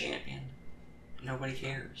made him the champion. Nobody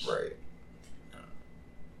cares. Right.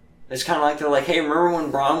 It's kind of like they're like, hey, remember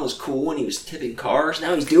when Braun was cool when he was tipping cars?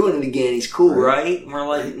 Now he's doing it again. He's cool, right? And we're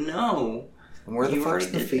like, no. And where the fuck's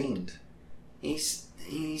the Fiend? He's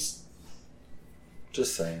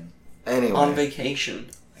just saying. Anyway. On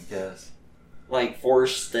vacation. I guess. Like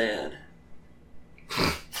Forstead.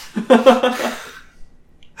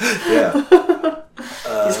 Yeah.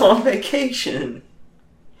 He's on vacation.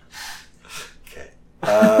 Okay.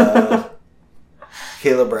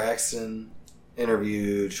 Kayla Braxton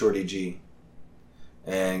interviewed Shorty G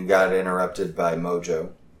and got interrupted by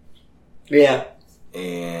Mojo. Yeah.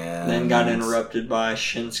 And then got interrupted by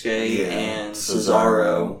Shinsuke and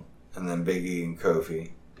Cesaro. And then Big E and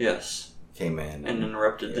Kofi. Yes. Came in. And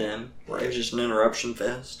interrupted them. Right. It was just an interruption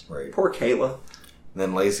fest. Right. Poor Kayla. And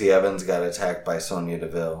then Lacey Evans got attacked by Sonya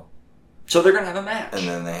Deville. So they're going to have a match. And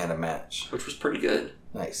then they had a match. Which was pretty good.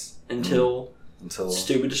 Nice. Until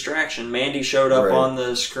stupid distraction. Mandy showed up on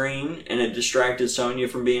the screen and it distracted Sonya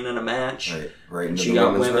from being in a match. Right. And she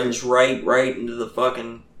got women's right into the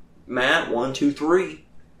fucking mat. 1, 2, 3.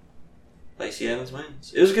 Lacey Evans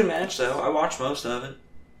wins. It was a good match though. I watched most of it.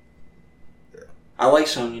 Yeah. I like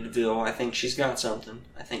Sonya Deville. I think she's got something.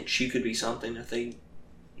 I think she could be something if they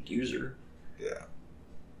use her. Yeah.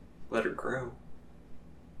 Let her grow.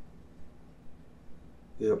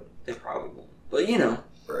 Yep. They probably won't. But you know.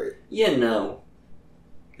 Right. You know.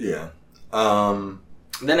 Yeah.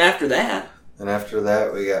 Then after that.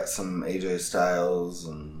 We got some AJ Styles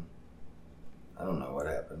and I don't know what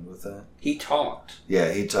happened with that. He talked.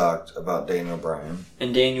 Yeah, he talked about Daniel Bryan.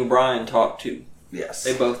 And Daniel Bryan talked too. Yes.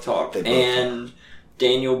 They both talked.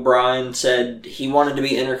 Daniel Bryan said he wanted to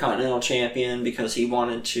be Intercontinental Champion because he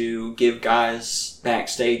wanted to give guys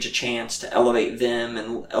backstage a chance to elevate them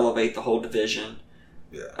and elevate the whole division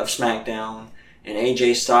of SmackDown. And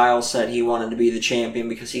AJ Styles said he wanted to be the champion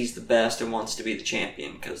because he's the best and wants to be the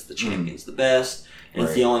champion because the champion's the best and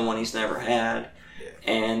it's the only one he's never had.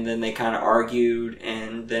 Yeah. And then they kind of argued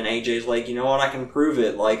and then AJ's like, you know what, I can prove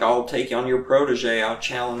it. Like, I'll take you on your protege. I'll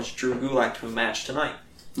challenge Drew Gulak to a match tonight.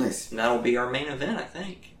 Nice. And that'll be our main event, I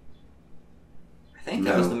think.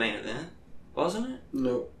 That was the main event. Wasn't it?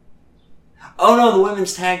 No. Oh, no, the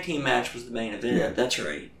women's tag team match was the main event. Yeah. That's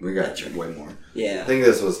right. We got way more. Yeah. I think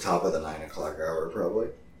this was top of the 9 o'clock hour, probably.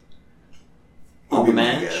 On the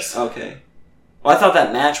match? Okay. Well, I thought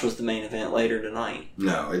that match was the main event later tonight.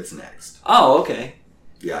 No, it's next. Oh, okay.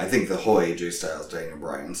 Yeah, I think the whole AJ Styles, Daniel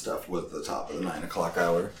Bryan stuff was the top of the 9 o'clock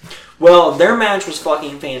hour. Well, their match was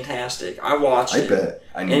fucking fantastic. I watched it. I bet.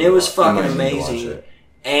 And it was fucking amazing.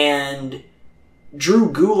 And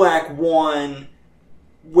Drew Gulak won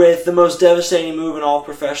with the most devastating move in all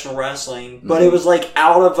professional wrestling. But it was like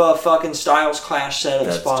out of a fucking Styles Clash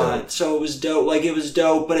setup spot. Dope. So it was dope. Like, it was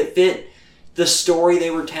dope, but it fit the story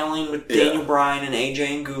they were telling with Daniel Bryan and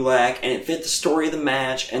AJ and Gulak, and it fit the story of the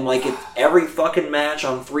match, and like if every fucking match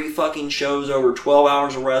on 3 fucking shows over 12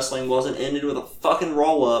 hours of wrestling wasn't ended with a fucking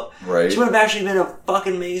roll-up, this would have actually been a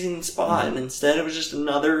fucking amazing spot, and instead it was just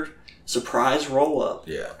another surprise roll-up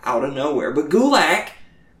out of nowhere. But Gulak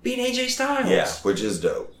beat AJ Styles. Yeah, which is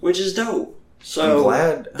dope. So I'm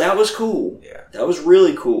glad. That was cool. Yeah. That was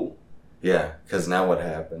really cool. Yeah, because now what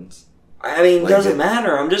happens? I mean, it doesn't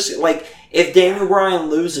matter. I'm just, like, if Daniel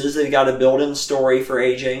Bryan loses, they've got to build in story for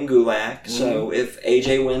AJ and Gulak. So if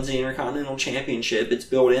AJ wins the Intercontinental Championship, it's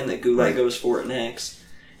built in that Gulak goes for it next.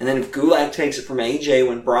 And then if Gulak takes it from AJ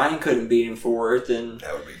when Bryan couldn't beat him for it, then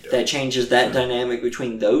that changes that dynamic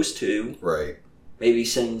between those two. Right. Maybe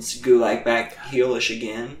sends Gulak back heelish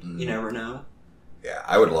again. You never know. Yeah,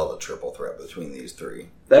 I would love a triple threat between these 3.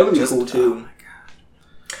 That would be cool, too.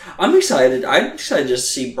 I'm excited. I'm excited just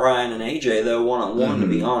to see Bryan and AJ, though, one-on-one, to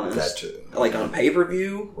be honest. That too. Like on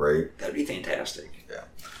pay-per-view? Right. That'd be fantastic. Yeah.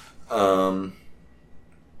 Alright.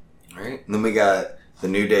 And then we got the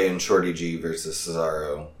New Day and Shorty G versus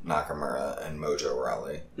Cesaro, Nakamura, and Mojo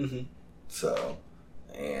Rawley. Mm-hmm. So,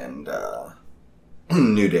 and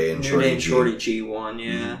New Day and Shorty G won,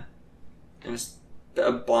 yeah. Mm-hmm. It was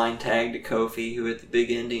a blind tag to Kofi, who hit the big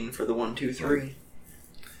ending for the 1, 2, 3.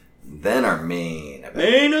 Then our main event.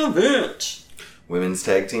 Main event! Women's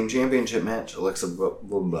Tag Team Championship match. Alexa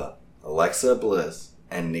Bliss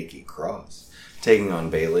and Nikki Cross taking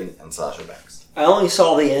on Bayley and Sasha Banks. I only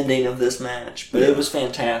saw the ending of this match, but it was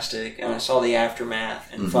fantastic. And I saw the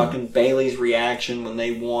aftermath. And fucking Bayley's reaction when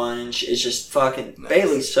they won. And it's just fucking... Nice.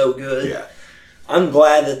 Bayley's so good. Yeah. I'm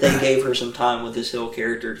glad that they gave her some time with this heel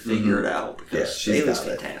character to figure it out. Because Bayley's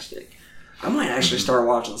fantastic. I might actually start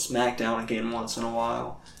watching SmackDown again once in a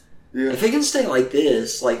while. Yeah. If it can stay like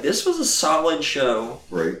this was a solid show.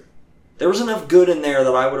 Right. There was enough good in there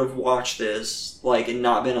that I would have watched this, and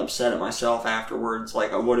not been upset at myself afterwards,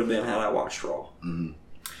 like I would have been had I watched Raw. Mm-hmm.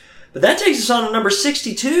 But that takes us on to number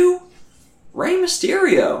 62, Rey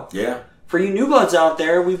Mysterio. Yeah. For you new bloods out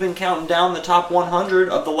there, we've been counting down the top 100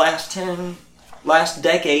 of the last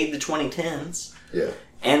decade, the 2010s. Yeah.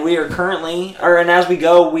 And we are currently, and as we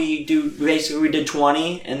go, we did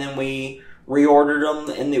 20, and then we reordered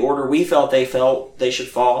them in the order we felt they should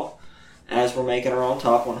fall. as we're making our own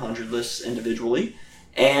top 100 lists individually.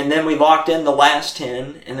 And then we locked in the last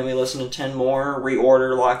 10, and then we listened to 10 more,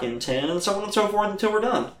 reorder, lock in 10, and so on and so forth until we're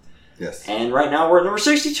done. Yes. And right now we're at number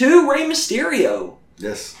 62, Rey Mysterio.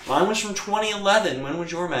 Yes. Mine was from 2011. When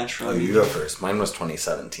was your match from? Oh, you go first. Mine was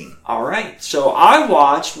 2017. All right. So I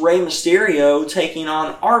watched Rey Mysterio taking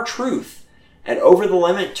on R-Truth at Over the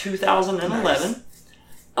Limit 2011.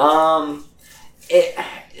 Nice.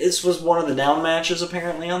 This was one of the down matches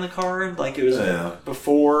apparently on the card. Like it was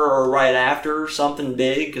before or right after something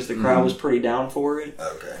big because the crowd was pretty down for it.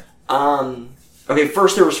 Okay. Okay,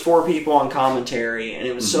 first there was 4 people on commentary, and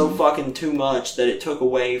it was so fucking too much that it took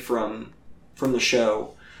away from the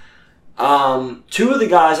show. 2 of the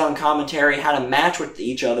guys on commentary had a match with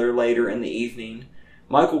each other later in the evening.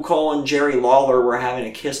 Michael Cole and Jerry Lawler were having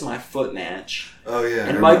a Kiss My Foot match. Oh, yeah.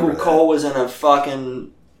 And Michael Cole was in a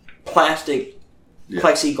fucking plastic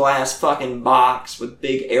plexiglass fucking box with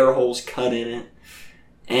big air holes cut in it.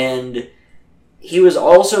 And he was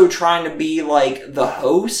also trying to be like the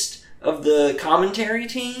host of the commentary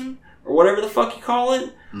team, or whatever the fuck you call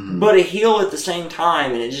it, but a heel at the same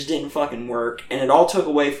time, and it just didn't fucking work, and it all took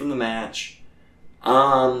away from the match.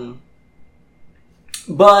 But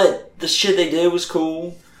the shit they did was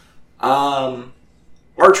cool.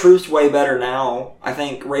 R-Truth's way better now. I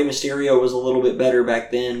think Rey Mysterio was a little bit better back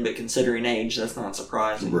then, but considering age, that's not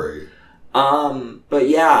surprising. Right. But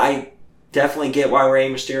yeah, I definitely get why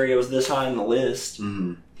Rey Mysterio is this high on the list.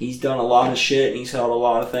 Mm-hmm. He's done a lot of shit, and he's held a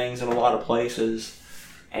lot of things in a lot of places.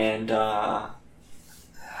 And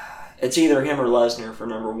it's either him or Lesnar for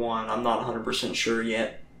number 1. I'm not 100% sure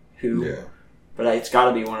yet who. Yeah. But it's got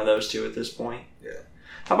to be one of those 2 at this point. Yeah.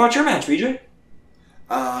 How about your match, BJ?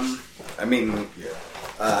 I mean,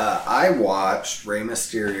 I watched Rey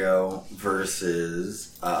Mysterio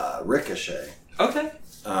versus Ricochet. Okay.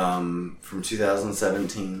 From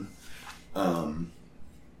 2017.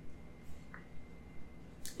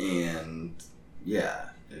 And yeah,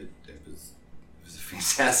 it was a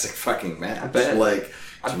fantastic fucking match. I bet. Like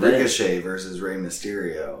I Ricochet versus Rey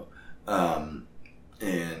Mysterio.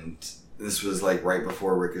 And this was like right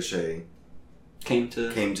before Ricochet came to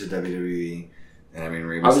WWE. And I mean,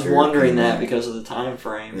 Rey Mysterio, I was wondering that because of the time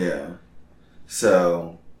frame. Yeah.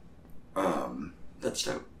 So, that's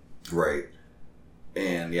dope. Right.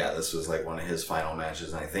 And yeah, this was like one of his final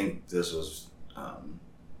matches, and I think this was,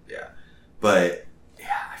 yeah. But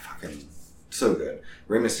yeah, I fucking so good.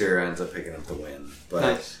 Rey Mysterio ends up picking up the win. But,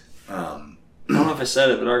 nice. I don't know if I said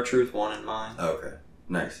it, but R-Truth won in mine. Okay,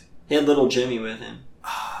 nice. He had Little Jimmy with him.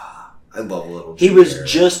 I love Little Jimmy. He was era.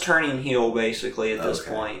 just turning heel basically at this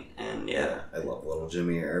point, and yeah, I love Little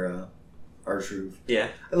Jimmy era R-Truth. Yeah,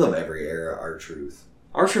 I love every era R-Truth.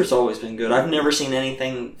 R-Truth's always been good. I've never seen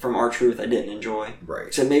anything from R-Truth I didn't enjoy. Right.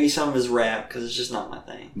 Except maybe some of his rap, because it's just not my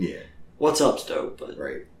thing. Yeah. What's Up's dope, but...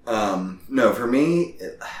 Right. No, for me,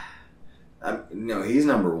 no, he's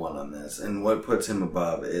number 1 on this, and what puts him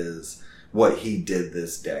above is what he did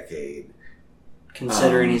this decade.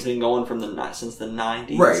 Considering he's been going from since the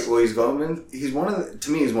 90s. Right. Well, he's one of the,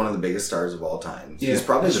 to me, he's one of the biggest stars of all time. Yeah, he's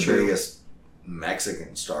probably the true. biggest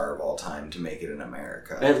Mexican star of all time to make it in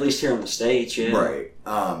America. At least here in the States, yeah. Right.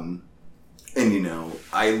 And, you know,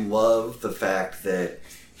 I love the fact that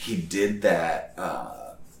he did that,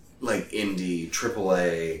 like, indie,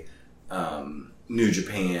 AAA, New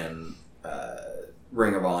Japan,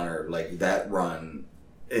 Ring of Honor, like, that run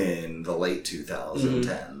in the late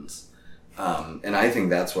 2010s. And I think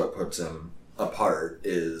that's what puts him apart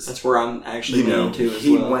is... That's where I'm actually leaning to as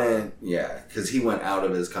well. Because he went out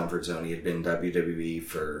of his comfort zone. He had been WWE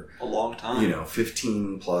for... a long time.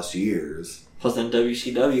 15 plus years. Plus then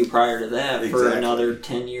WCW prior to that for another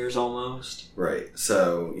 10 years almost. Right.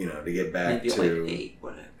 So, to get back maybe to... like 8,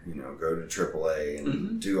 whatever. Go to AAA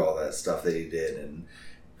and do all that stuff that he did and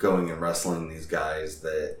going and wrestling these guys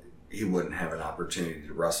that he wouldn't have an opportunity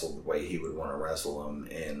to wrestle the way he would want to wrestle them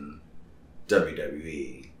in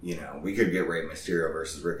WWE. We could get Rey Mysterio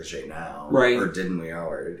versus Ricochet now. Right. Or didn't we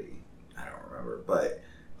already? I don't remember. But,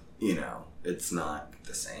 it's not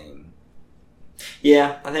the same.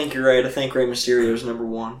 Yeah, I think you're right. I think Rey Mysterio's number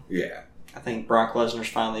 1. Yeah. I think Brock Lesnar's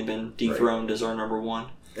finally been dethroned as our number 1.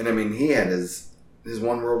 And I mean, he had his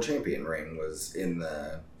one world champion reign was in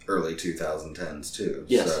the early 2010s too.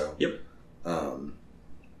 Yes. So, yep.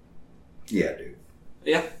 Yeah, dude.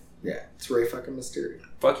 Yeah. Yeah, it's Rey fucking Mysterio.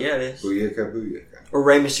 Fuck yeah, it is. Booyaka, booyaka. Or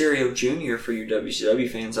Rey Mysterio Jr. for you WCW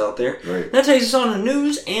fans out there. Right. That takes us on to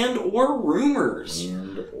news and or rumors.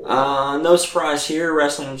 No surprise here.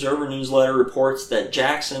 Wrestling Observer newsletter reports that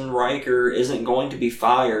Jackson Riker isn't going to be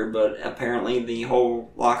fired, but apparently the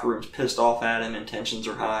whole locker room's pissed off at him and tensions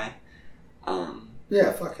are high.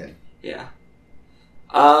 Yeah, fuck him. Yeah.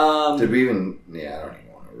 Did we even... Yeah, I don't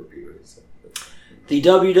even want to repeat what he said. The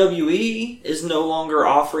WWE is no longer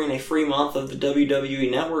offering a free month of the WWE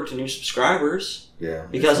Network to new subscribers. Yeah.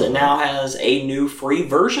 Because it now has a new free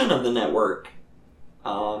version of the network.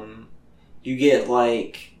 You get,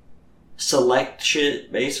 like, select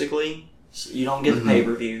shit, basically. You don't get the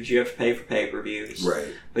pay-per-views. You have to pay for pay-per-views. Right.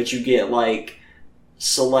 But you get, like,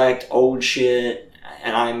 select old shit,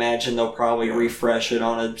 and I imagine they'll probably refresh it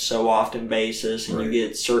on a so-often basis, and you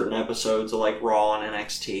get certain episodes of, like, Raw and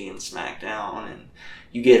NXT and SmackDown, and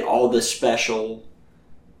you get all the special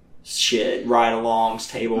shit, ride-alongs,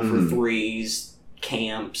 table for threes,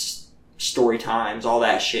 camps, story times, all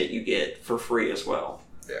that shit you get for free as well.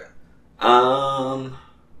 Yeah.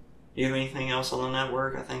 Do you have anything else on the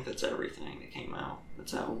network? I think that's everything that came out.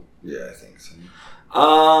 That's out. Yeah, I think so.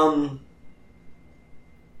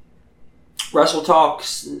 Wrestle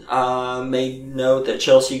Talks made note that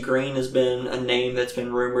Chelsea Green has been a name that's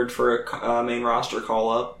been rumored for a main roster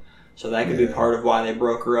call-up. So that could be part of why they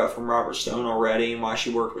broke her up from Robert Stone already and why she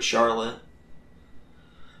worked with Charlotte.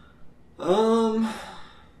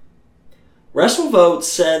 WrestleVote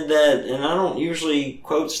said that, and I don't usually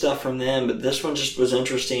quote stuff from them, but this one just was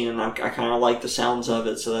interesting, and I kind of like the sounds of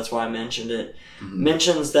it, so that's why I mentioned it.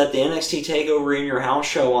 Mentions that the NXT TakeOver In Your House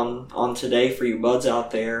show on today for you buds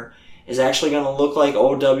out there is actually going to look like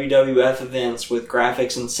old WWF events with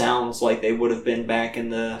graphics and sounds like they would have been back in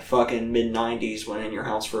the fucking mid-90s when In Your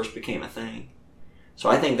House first became a thing. So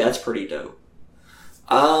I think that's pretty dope.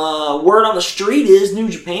 Word on the street is New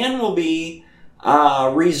Japan will be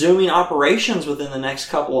resuming operations within the next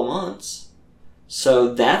couple of months.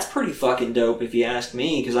 So that's pretty fucking dope if you ask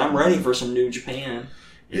me, because I'm ready for some New Japan.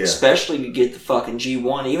 Yeah. Especially to get the fucking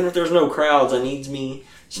G1. Even if there's no crowds, I need me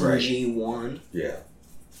some G1. Yeah.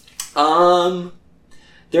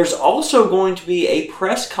 There's also going to be a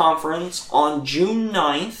press conference on June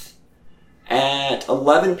 9th at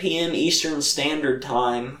 11 p.m. Eastern Standard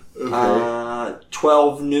Time.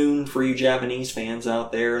 12 noon for you Japanese fans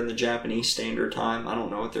out there in the Japanese Standard Time. I don't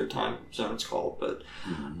know what their time zone's called, but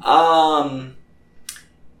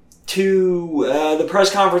the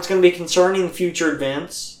press conference is going to be concerning future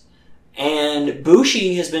events, and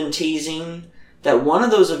Bushi has been teasing that one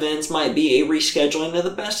of those events might be a rescheduling of the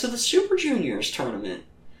Best of the Super Juniors tournament.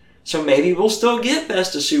 So maybe we'll still get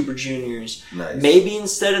Best of Super Juniors. Nice. Maybe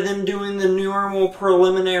instead of them doing the normal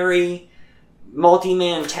preliminary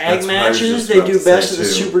multi-man tag matches, they do Best of the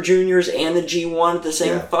Super Juniors and the G1 at the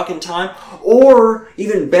same fucking time. Or,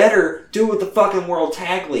 even better, do it with the fucking World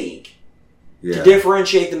Tag League. Yeah. To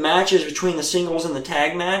differentiate the matches between the singles and the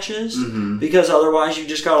tag matches. Because otherwise you've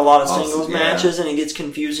just got a lot of singles matches and it gets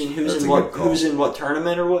confusing who's in what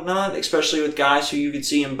tournament or whatnot. Especially with guys who you could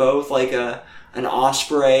see in both, like an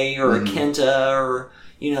Ospreay or a Kenta or,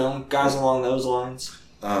 guys along those lines.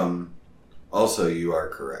 Also, you are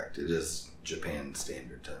correct. It is Japan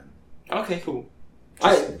Standard Time. Okay, cool.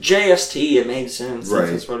 JST, it made sense.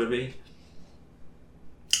 That's what it'd be.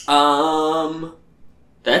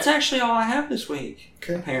 That's actually all I have this week.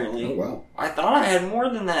 Okay. Apparently. Oh, wow. I thought I had more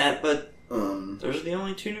than that, but those are the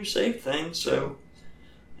only two new saved things, so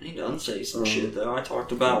I need to unsave some shit, though. I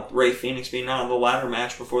talked about Rey Fenix being out of the ladder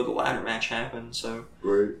match before the ladder match happened, so...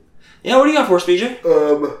 Right. Yeah, what do you got for us, BJ?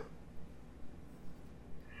 Oh,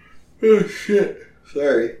 shit.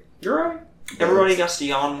 Sorry. You're right. Everybody got to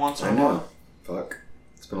yawn once in a while. Fuck.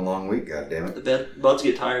 It's been a long week, goddammit. The buds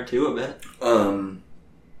get tired, too, I bet.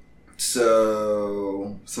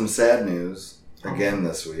 So, some sad news again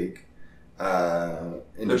this week.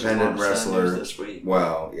 Independent wrestler. Sad news this week.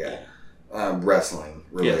 Well, yeah. Wrestling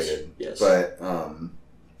related. Yes. But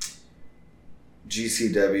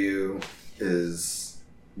GCW is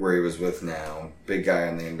where he was with now. Big guy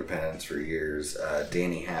on the Independents for years.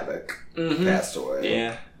 Danny Havoc passed away.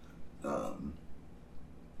 Yeah.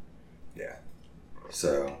 Yeah.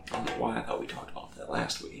 So. I don't know why I thought we talked about that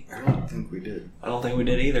last week. I don't think we did. I don't think we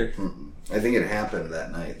did either. I think it happened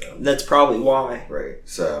that night, though. That's probably why. Right.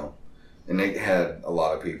 So, and it had a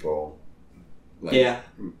lot of people. There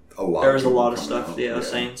was a lot of stuff,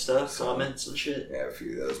 saying stuff, comments and shit. Yeah, a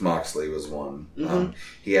few of those. Moxley was one.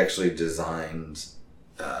 He actually designed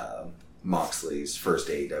Moxley's first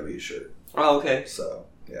AEW shirt. Oh, okay. So,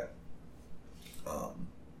 yeah.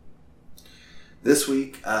 This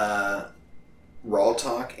week, Raw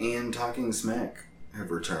Talk and Talking Smack have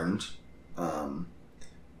returned.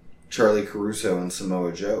 Charlie Caruso and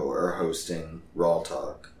Samoa Joe are hosting Raw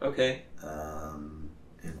Talk. Okay.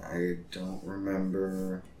 And I don't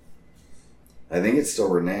remember. I think it's still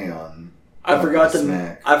Renee on. I forgot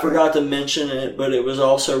to mention it, but it was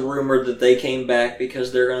also rumored that they came back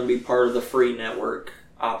because they're going to be part of the Free Network.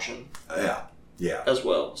 option. Yeah. As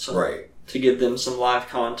well. So Right. To give them some live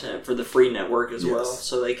content for the free network as well,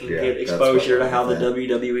 so they can get that's exposure what to how the think.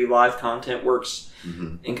 WWE live content works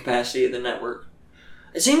Mm-hmm. in capacity of the network.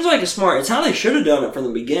 It seems like it's how they should have done it from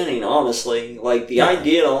the beginning, honestly. Like, the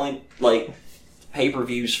idea to only, like,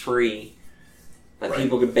 pay-per-views free, that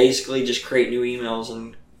people could basically just create new emails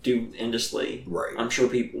and do endlessly. Right. I'm sure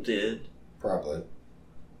people did. Probably.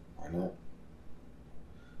 Why not?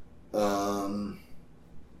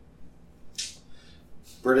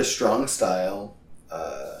 British Strong Style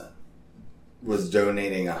was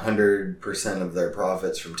donating 100% of their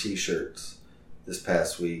profits from T-shirts this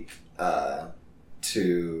past week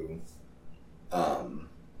to the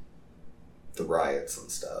riots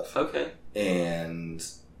and stuff. Okay. And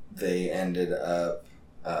they ended up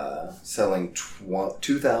selling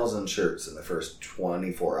 2,000 shirts in the first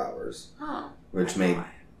 24 hours, which made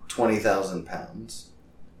 20,000 pounds.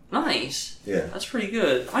 Nice. Yeah. That's pretty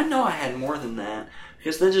good. I know I had more than that.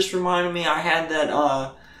 Because that just reminded me, I had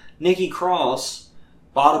that Nikki Cross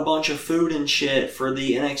bought a bunch of food and shit for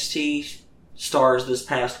the NXT stars this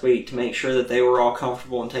past week to make sure that they were all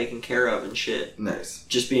comfortable and taken care of and shit. Nice.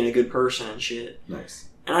 Just being a good person and shit. Nice.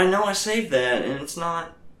 And I know I saved that, and it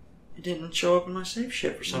didn't show up in my save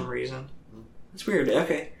shit for some reason. That's weird.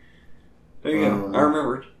 Okay. There you go. I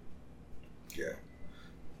remembered. Yeah.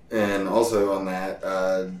 And also on that,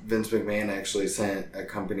 Vince McMahon actually sent a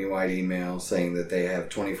company-wide email saying that they have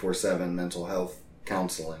 24/7 mental health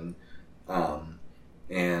counseling.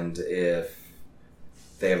 And if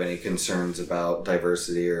they have any concerns about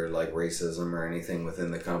diversity or like racism or anything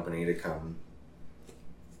within the company, to come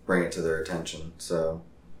bring it to their attention. So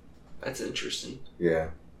That's interesting. yeah.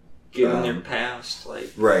 Given their past,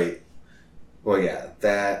 like... Right. Well, yeah,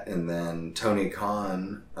 that, and then Tony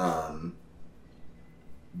Khan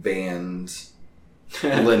banned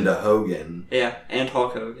Linda Hogan. Yeah, and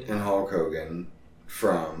Hulk Hogan. And Hulk Hogan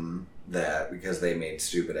from that because they made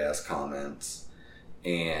stupid-ass comments.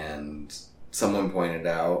 And someone pointed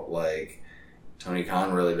out, like, Tony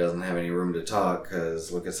Khan really doesn't have any room to talk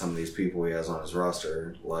because look at some of these people he has on his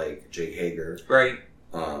roster, like Jake Hager. Right.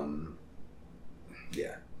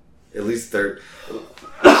 Yeah. At least they're...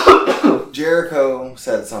 Jericho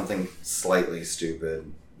said something slightly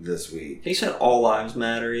stupid this week. He said all lives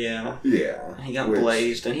matter, yeah. Yeah. And he got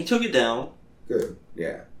blazed, and he took it down. Good,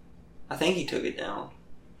 yeah. I think he took it down.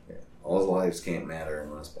 Yeah. All lives can't matter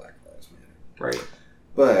unless Black Lives Matter. Right.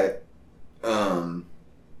 But,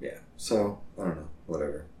 yeah. So, I don't know.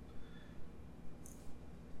 Whatever.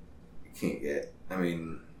 You can't get... I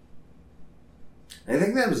mean... I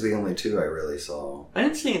think that was the only two I really saw. I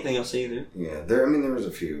didn't see anything else either. Yeah, there was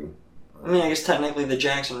a few. I mean, I guess technically the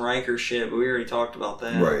Jackson Riker shit, but we already talked about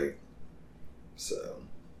that. Right. So.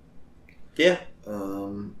 Yeah.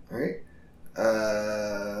 Alright.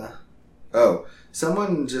 Oh,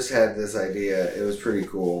 someone just had this idea. It was pretty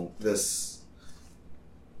cool. This,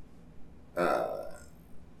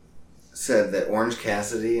 said that Orange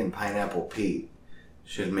Cassidy and Pineapple Pete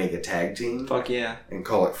should make a tag team. Fuck yeah. And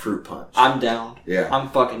call it Fruit Punch. I'm down. Yeah. I'm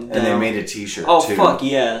fucking down. And they made a t-shirt, too. too. Fuck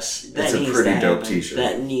yes. That it's needs a pretty to dope happen. t-shirt.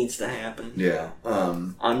 That needs to happen. Yeah.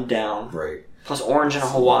 I'm down. Right. Plus orange and a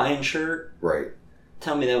Hawaiian shirt. Right.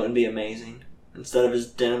 Tell me that wouldn't be amazing. Instead of his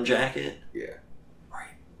denim jacket. Yeah.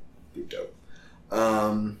 Right. Be dope.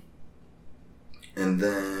 And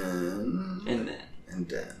then...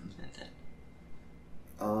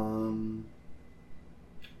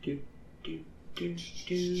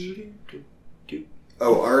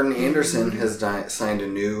 Oh, Arn Anderson has signed a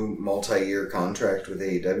new multi-year contract with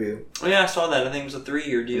AEW. Oh yeah, I saw that. I think it was a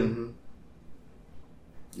 3-year deal. Mm-hmm.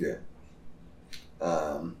 Yeah.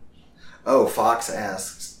 Fox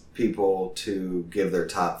asks people to give their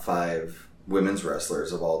top 5 women's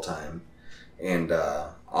wrestlers of all time. And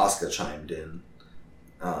Asuka chimed in.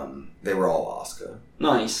 They were all Asuka.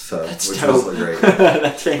 Nice. So, That's which dope. was great.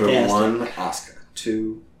 That's fantastic. 1, Asuka.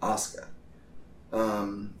 2, Asuka.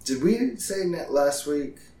 Did we say last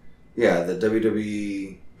week? Yeah, the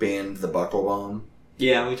WWE banned the Buckle Bomb.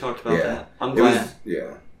 Yeah, we talked about that. I'm glad.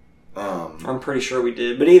 I'm pretty sure we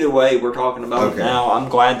did. But either way, we're talking about it now. I'm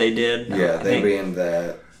glad they did. Yeah, they banned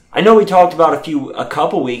that. I know we talked about a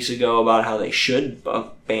couple weeks ago about how they should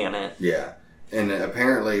ban it. Yeah. And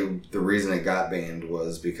apparently the reason it got banned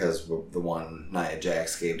was because the one Nia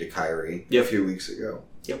Jax gave to Kyrie a few weeks ago.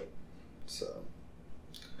 Yep. So.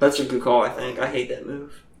 That's a good call, I think. I hate that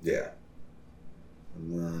move. Yeah.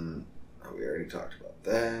 And then, we already talked about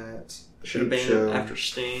that. Should have been after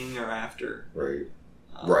Sting or after... Right.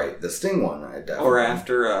 Right. The Sting one, I definitely... Or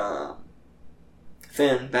after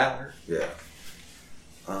Finn Balor. Yeah.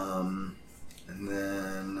 And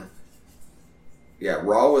then... Yeah,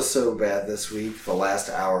 Raw was so bad this week. The last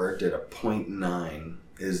hour did a .9.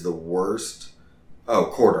 Is the worst. Oh,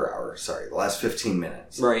 quarter hour. Sorry, the last 15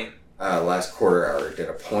 minutes. Right. Last quarter hour did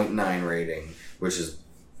a .9 rating, which is,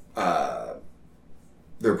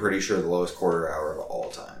 they're pretty sure the lowest quarter hour of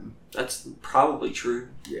all time. That's probably true.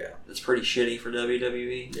 Yeah. That's pretty shitty for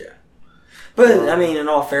WWE. Yeah. But, I mean, in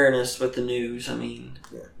all fairness, with the news, I mean,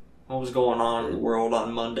 yeah. What was going on in the world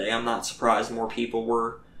on Monday, I'm not surprised more people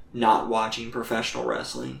were not watching professional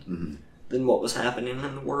wrestling than what was happening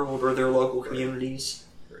in the world or their local communities.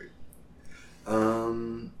 Right.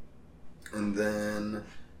 And then,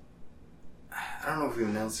 I don't know if we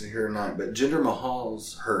announced it here or not, but Jinder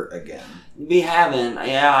Mahal's hurt again. We haven't.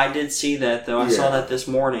 Yeah, I did see that, though. I saw that this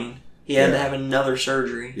morning. He had to have another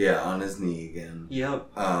surgery. Yeah, on his knee again.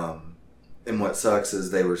 Yep. And what sucks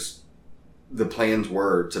is the plans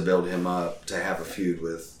were to build him up to have a feud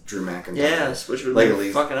with Drew McIntyre. Yes, which would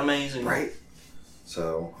be fucking amazing. Right.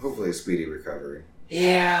 So, hopefully a speedy recovery.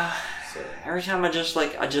 Yeah. So. Every time I just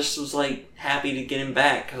was happy to get him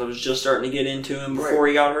back because I was just starting to get into him before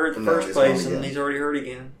he got hurt in the first place, and he's already hurt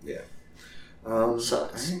again. Yeah.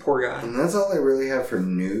 Sucks. Right. Poor guy. And that's all I really have for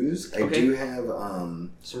news. I do have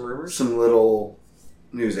some rumors? Some little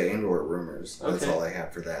news and or rumors. That's all I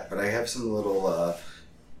have for that. But I have some little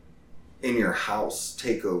in your house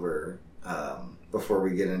takeover before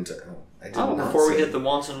we get into before we get to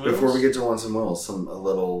Wants and Wills? Before we get to Wants and Wills, a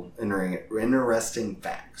little interesting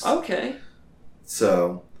facts. Okay.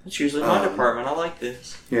 So it's usually my department. I like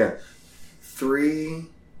this. Yeah. Three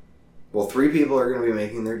people are going to be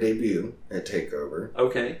making their debut at TakeOver.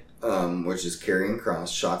 Okay. Which is Karrion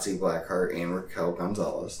Kross, Shotzi Blackheart, and Raquel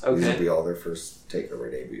Gonzalez. Okay. These will be all their first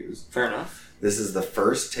TakeOver debuts. Fair enough. This is the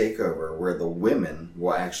first TakeOver where the women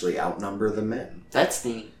will actually outnumber the men. That's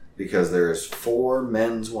neat. Because there's 4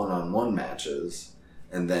 men's one-on-one matches,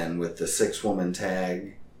 and then with the 6-woman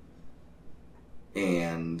tag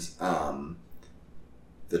and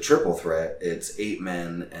the triple threat, it's 8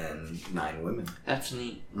 men and 9 women. That's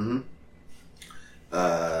neat. Mm-hmm.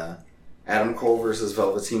 Adam Cole versus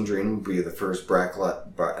Velveteen Dream will be the first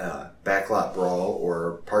backlot brawl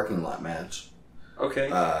or parking lot match. Okay.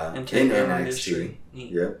 In NXT.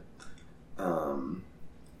 Yep.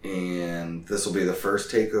 And this will be the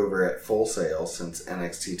first takeover at Full Sail since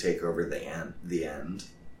NXT TakeOver the end.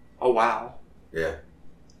 Oh wow. Yeah.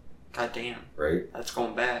 God damn. Right? That's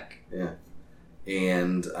going back. Yeah.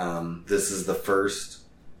 And this is the first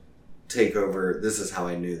takeover. This is how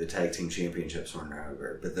I knew the tag team championships weren't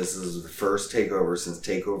over. But this is the first takeover since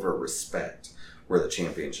TakeOver Respect where the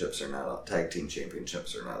championships are not tag team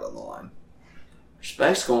championships are not on the line.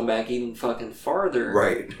 Respect's going back even fucking farther.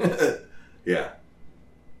 Right. Yeah.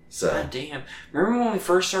 So. God damn. Remember when we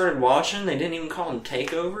first started watching, they didn't even call them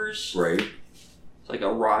takeovers? Right. It's like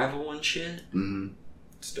a rival and shit. Mm-hmm.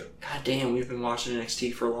 Still. God damn, we've been watching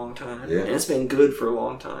NXT for a long time. Yeah. And it's been good for a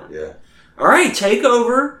long time. Yeah. Alright,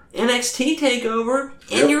 TakeOver, NXT TakeOver,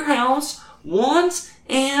 in your house, Wants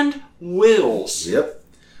and Wills. Yep.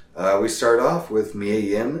 We start off with Mia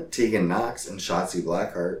Yim, Tegan Nox, and Shotzi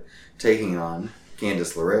Blackheart taking on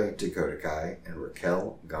Candice LeRae, Dakota Kai, and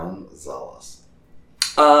Raquel Gonzalez.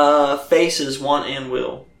 Faces Want and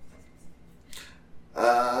Will.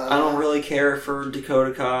 I don't really care for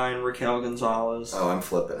Dakota Kai and Raquel Gonzalez. Oh, I'm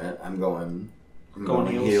flipping it. I'm going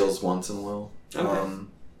heels. Heels once and Will. Okay.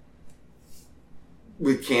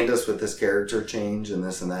 With Candice, with this character change and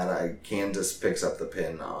this and that, Candice picks up the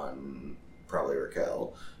pin on probably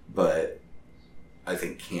Raquel, but I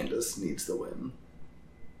think Candice needs the win.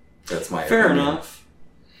 That's my Fair opinion. enough.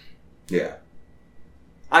 Yeah.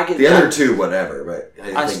 I get the other two, whatever, but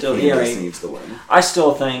I think still, Candice needs the win. I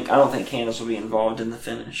don't think Candice will be involved in the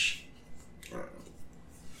finish.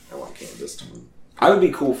 I want Candice to win. That would be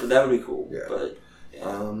cool. Yeah. But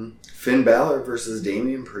yeah. Finn Balor versus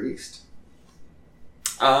Damian Priest.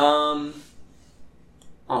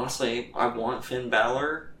 Honestly, I want Finn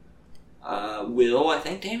Balor. I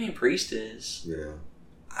think Damian Priest is. Yeah.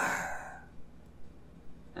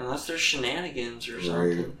 Unless there's shenanigans or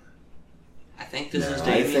something. Right. I think this is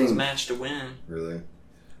Damian's match to win. Really?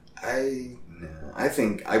 I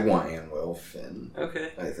think I want and will Finn.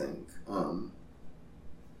 Okay. I think.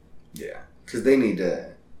 Yeah. Because they need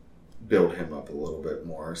to build him up a little bit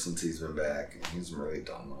more since he's been back and he hasn't really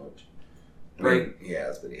done much. I mean, he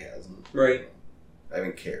has, but he hasn't. Right. I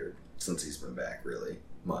haven't cared since he's been back really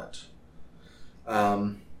much.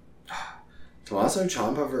 Tommaso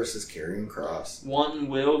Ciampa versus Karrion Kross. Want and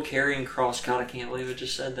Will, Karrion Kross. God, I can't believe I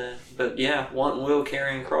just said that. But yeah, Want and Will,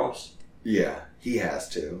 Karrion Kross. Yeah, he has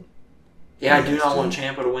to. Yeah, I do not want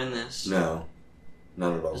Ciampa to win this. No,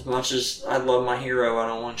 not at all. As much as I love my hero, I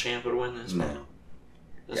don't want Ciampa to win this. No.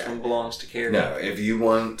 This one belongs to Kerry. No, if you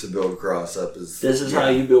want to build Cross up as... This is how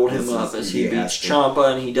you build him up, as he beats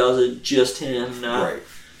Ciampa, and he does it just him, not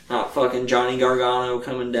fucking Johnny Gargano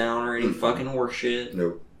coming down or any fucking horseshit.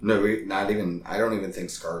 Nope. No, not even... I don't even think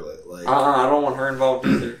Scarlett. Like, I don't want her involved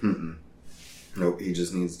either. Nope, he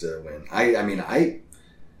just needs to win. I mean,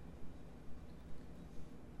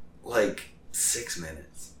 like, 6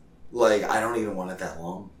 minutes. Like, I don't even want it that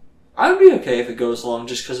long. I would be okay if it goes long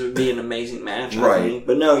just because it would be an amazing match, I think.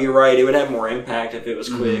 But no, you're right. It would have more impact if it was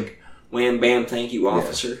quick. Wham, bam, thank you,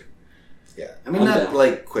 officer. Yeah. I mean, not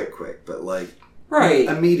like quick, but like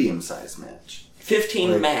a medium-sized match.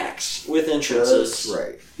 15 like, max with entrances.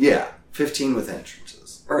 Right. Yeah. 15 with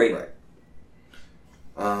entrances. Right. Right.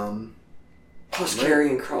 Plus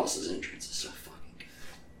Karrion Kross's entrance is so fucking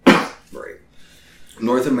good. Right.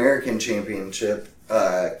 North American Championship,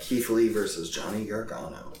 Keith Lee versus Johnny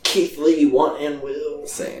Gargano. Keith Lee won and will.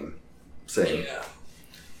 Same. Yeah.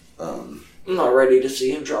 I'm not ready to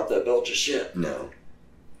see him drop that belt just yet. No,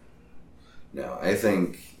 I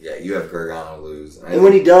think, you have Gargano lose. And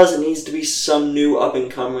when he does, it needs to be some new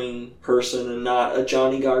up-and-coming person and not a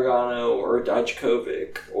Johnny Gargano or a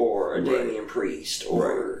Dijakovic or a Damian Priest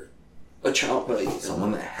or a Ciampa.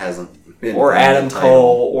 Someone that hasn't been or Adam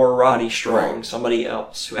Cole or Roddy Strong. Somebody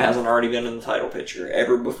else who hasn't already been in the title picture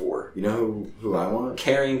ever before. You know who I want?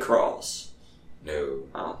 Karrion Kross. No.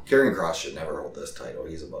 Oh. Karrion Kross should never hold this title.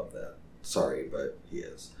 He's above that. Sorry, but he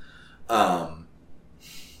is.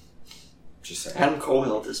 Just saying. Adam Cole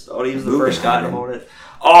held this belt. He was the first guy to hold it.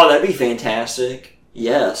 Oh, that'd be fantastic.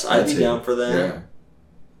 Yes, I'd be down for that.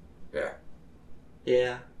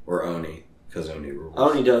 Yeah. Or Oni, because Oni rules.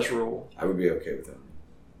 Oni does rule. I would be okay with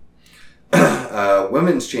Oni.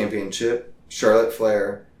 Women's Championship, Charlotte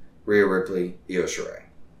Flair, Rhea Ripley, Io Shirai.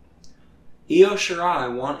 Io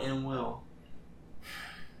Shirai want and will.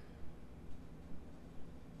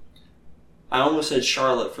 I almost said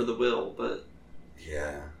Charlotte for the will, but...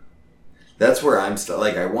 Yeah. That's where I'm still...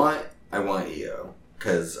 Like, I want Io,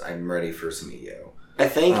 because I'm ready for some Io. I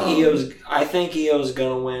think Io's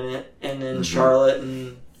gonna win it, and then Charlotte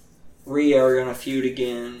and Rhea are gonna feud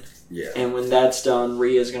again. Yeah. And when that's done,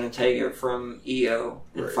 Rhea's gonna take it from Io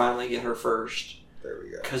and finally get her first. There we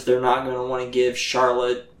go. Because they're not gonna want to give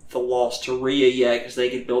Charlotte the loss to Rhea yet, because they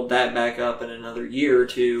could build that back up in another year or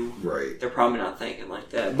two. Right. They're probably not thinking like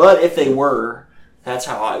that. But if they were, that's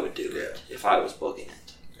how I would do it if I was booking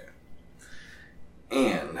it. Yeah.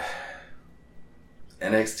 And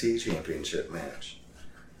NXT Championship match.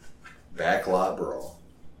 Backlot Brawl.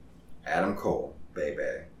 Adam Cole,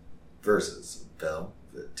 Bebe, versus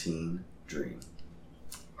Velveteen Dream.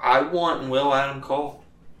 I want and will Adam Cole.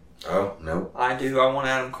 Oh, no. I do. I want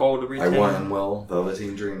Adam Cole to retain. I want and will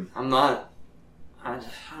Velveteen Dream. I'm not. I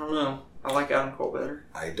don't know. I like Adam Cole better.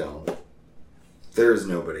 I don't. There's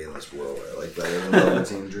nobody in this world I like better than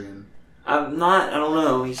Velveteen Dream. I'm not. I don't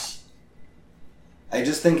know. I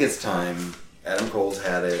just think it's time. Adam Cole's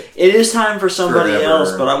had it. It is time for somebody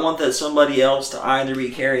else, but I want that somebody else to either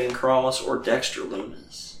be Karrion Kross or Dexter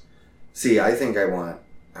Lumis. See, I think I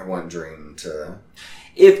want Dream to...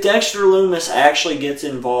 If Dexter Lumis actually gets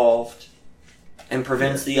involved and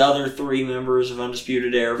prevents the other 3 members of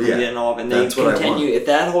Undisputed Era from getting off, and they continue, if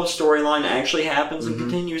that whole storyline actually happens and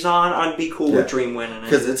continues on, I'd be cool with Dream winning it.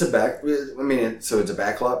 Because it's a it's a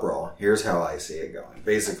backlot brawl. Here's how I see it going.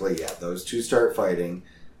 Basically, those two start fighting.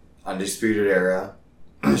 Undisputed Era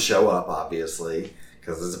show up, obviously,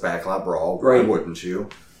 because it's a backlot brawl. Why wouldn't you?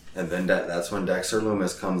 And then that's when Dexter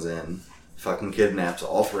Lumis comes in, fucking kidnaps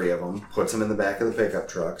all 3 of them, puts them in the back of the pickup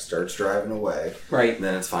truck, starts driving away. Right. And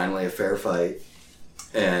then it's finally a fair fight,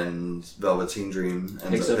 and Velveteen Dream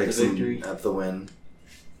ends up picking up the win.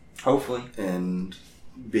 Hopefully. And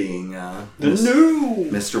being the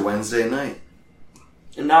new Mr. Wednesday Night.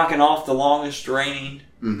 And knocking off the longest reigning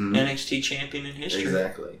NXT champion in history.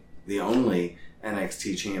 Exactly. The only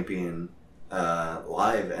NXT champion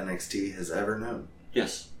live NXT has ever known.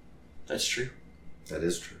 Yes. That's true. That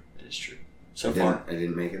is true. That is true. So far. I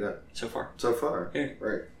didn't make it up. So far. Yeah.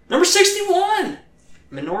 Right. Number 61!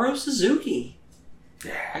 Minoru Suzuki.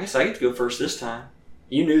 Yeah. I guess I get to go first this time.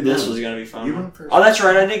 You knew this was going to be fun. You went first. Oh, that's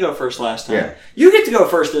right. I did go first last time. Yeah. You get to go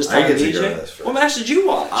first this time, I get DJ. to go first. What match did you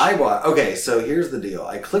watch? Okay, so here's the deal.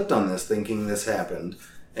 I clicked on this thinking this happened,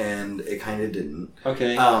 and it kind of didn't.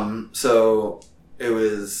 Okay. So it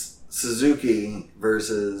was Suzuki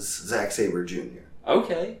versus Zack Sabre Jr.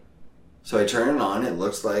 Okay. So I turn it on. It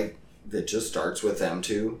looks like it just starts with them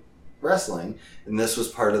 2 wrestling. And this was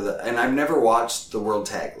part of and I've never watched the World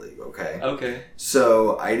Tag League, okay? Okay.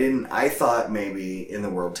 So I thought maybe in the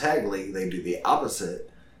World Tag League they do the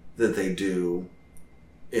opposite that they do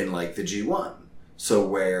in like the G1. So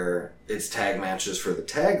where it's tag matches for the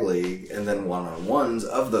tag league, and then one-on-ones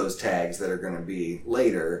of those tags that are going to be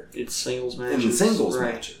later. It's singles matches. In singles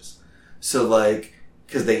matches. So like,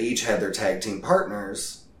 because they each had their tag team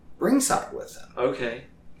partners ringside with them. Okay.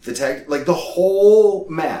 The tag, like the whole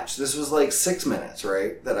match, this was like 6 minutes,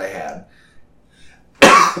 right, that I had.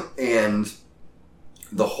 And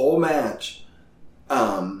the whole match,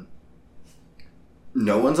 no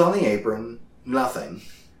one's on the apron, nothing.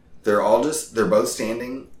 They're both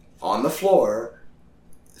standing on the floor.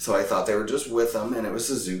 So I thought they were just with them, and it was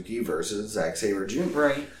Suzuki versus Zack Sabre Jr.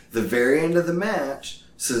 Right. The very end of the match,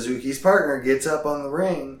 Suzuki's partner gets up on the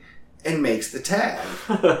ring and makes the tag.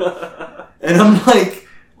 And I'm like,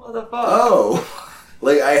 what the fuck? Oh.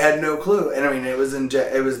 Like, I had no clue. And I mean, it was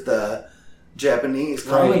the Japanese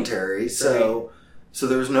commentary, right. So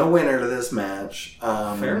there was no winner to this match.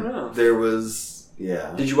 Fair enough. There was,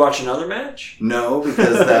 yeah. Did you watch another match? No,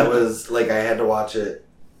 because that was, like, I had to watch it.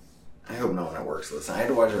 I hope no one at work's listening. I had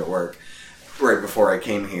to watch it at work right before I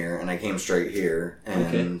came here, and I came straight here.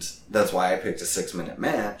 And that's why I picked a 6-minute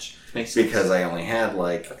match. Makes sense. Because I only had,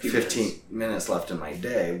 like, 15 minutes left in my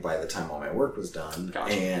day by the time all my work was done.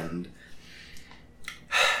 Gotcha. And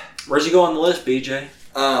where's he go on the list, BJ?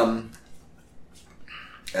 And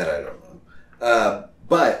I don't know.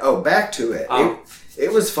 But back to it.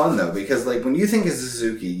 It was fun though, because like when you think of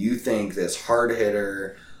Suzuki, you think this hard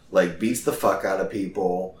hitter, like beats the fuck out of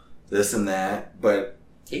people, this and that. But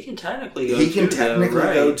he can technically go.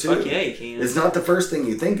 Go too. Fuck yeah, he can. It's not the first thing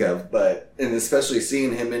you think of, and especially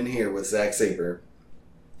seeing him in here with Zack Sabre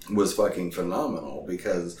was fucking phenomenal,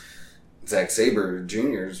 because Zack Sabre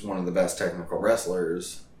Jr. is one of the best technical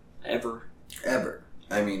wrestlers ever.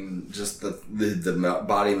 I mean, just the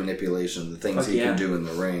body manipulation, the things he can do in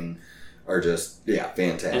the ring are just,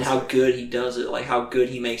 fantastic. And how good he does it, like how good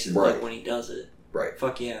he makes it look when he does it. Right.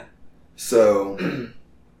 Fuck yeah. So,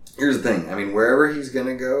 here's the thing. I mean, wherever he's going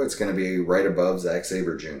to go, it's going to be right above Zack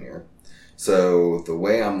Sabre Jr. So, the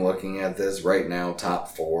way I'm looking at this right now,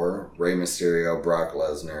 top 4, Rey Mysterio, Brock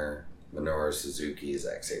Lesnar, Minoru Suzuki,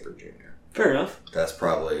 Zack Sabre Jr. Fair enough. That's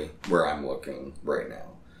probably where I'm looking right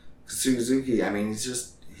now. Suzuki, I mean,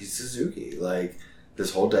 he's Suzuki. Like,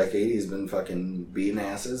 this whole decade, he's been fucking beating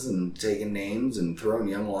asses and taking names and throwing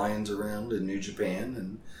young lions around in New Japan,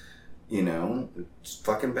 and, you know, it's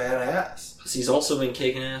fucking badass. Because he's also been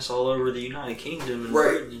kicking ass all over the United Kingdom and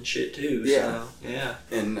Britain and shit, too. Yeah. So, yeah.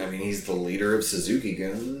 And, I mean, he's the leader of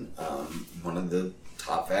Suzuki-gun, one of the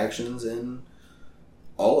top factions in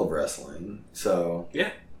all of wrestling. So,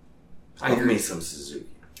 yeah. I agree. Me some Suzuki.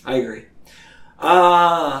 I agree.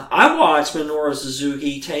 I watched Minoru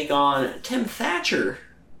Suzuki take on Tim Thatcher.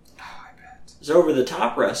 Oh, I bet. It's Over the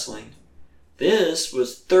Top Wrestling. This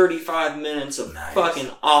was 35 minutes of fucking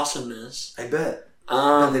awesomeness. I bet.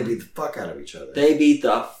 And they beat the fuck out of each other. They beat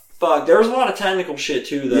the fuck. There was a lot of technical shit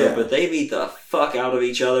too, though, but they beat the fuck out of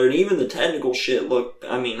each other. And even the technical shit looked,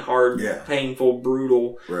 hard, painful,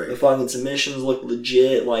 brutal. Right. The fucking submissions looked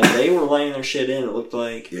legit. Like, they were laying their shit in, it looked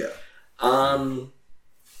like. Yeah.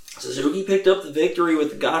 Suzuki picked up the victory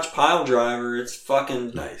with the Gotch pile driver. It's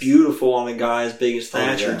fucking beautiful on a guy as big as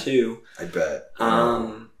Thatcher, too. I bet.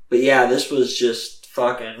 But yeah, this was just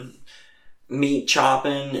fucking meat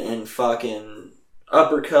chopping and fucking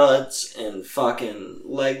uppercuts and fucking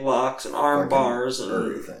leg locks and arm bars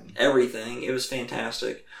and everything. It was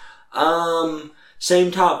fantastic.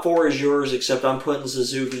 Same top 4 as yours, except I'm putting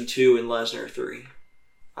Suzuki 2 and Lesnar 3.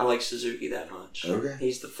 I like Suzuki that much. Okay.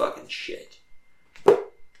 He's the fucking shit.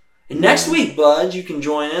 And next week, buds, you can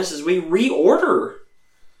join us as we reorder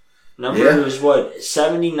numbers,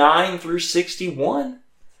 79 through 61.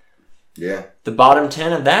 Yeah. The bottom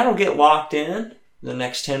 10 of that will get locked in. The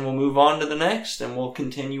next 10 will move on to the next, and we'll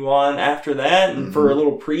continue on after that. And for a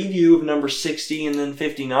little preview of number 60 and then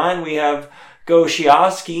 59, we have Go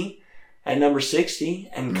Shiozaki at number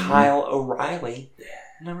 60 and Kyle O'Reilly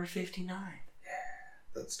number 59.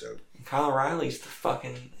 That's dope. Kyle O'Reilly's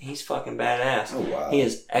he's fucking badass. Oh, wow. He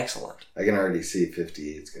is excellent. I can already see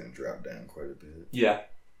 58's going to drop down quite a bit. Yeah.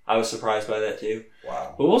 I was surprised by that, too.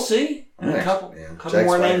 Wow. But we'll see. And a couple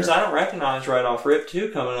more names I don't recognize right off rip, too,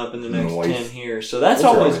 coming up in the next 10 here. So that's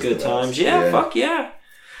always good times. Yeah, fuck yeah.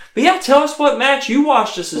 But yeah, tell us what match you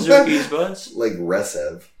watched of Suzuki's, buds. Like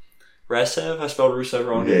Rusev. Rusev? I spelled Rusev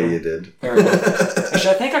wrong. Yeah, you did. Fair enough. Actually,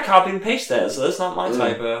 I think I copied and pasted that, so that's not my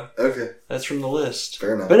typo. Okay. That's from the list.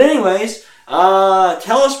 Fair enough. But anyways,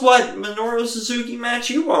 tell us what Minoru Suzuki match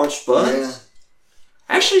you watched, buds. Yeah.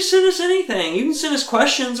 Actually, send us anything. You can send us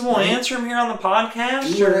questions and we'll answer them here on the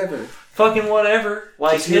podcast. Do whatever. Fucking whatever.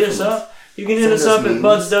 Like, hit us up. You can hit us up at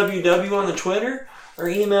BudsWW on the Twitter or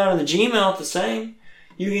email to the Gmail at the same.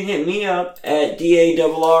 You can hit me up at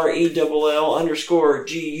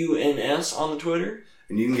DARRELL_GUNS on the Twitter.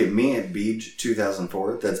 And you can get me at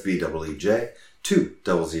Beej2004. That's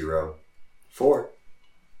BEEJ2004.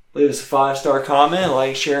 Leave us a 5-star comment,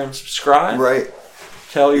 like, share, and subscribe. Right.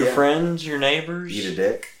 Tell your friends, your neighbors. Eat a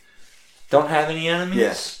dick. Don't have any enemies.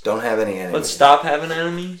 Yes. Don't have any enemies. Let's stop having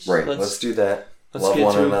enemies. Right. Let's do that. Let's Love get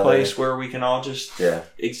one to another. a place where we can all just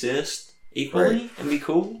exist equally and be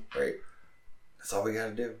cool. Right. That's all we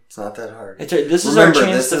gotta do. It's not that hard. This is our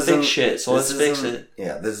chance to fix shit, so let's fix it.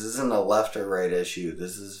 Yeah, this isn't a left or right issue.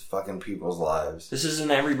 This is fucking people's lives. This isn't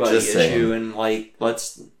everybody's issue, and like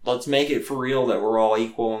let's make it for real that we're all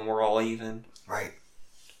equal and we're all even. Right.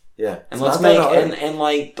 Yeah. And let's make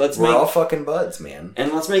we're all fucking buds, man.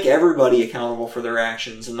 And let's make everybody accountable for their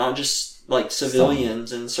actions, and not just like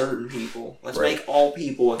civilians and certain people. Let's make all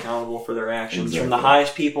people accountable for their actions, from the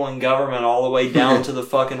highest people in government all the way down to the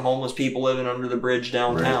fucking homeless people living under the bridge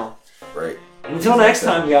downtown. Right. Until next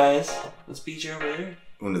time, guys. Let's beat you over there.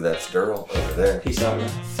 That's Durrell over there. Peace out,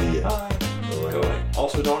 guys. See ya. Bye. Go away.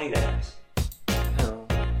 Also, don't eat ass. No,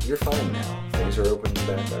 you're fine now. Things are opening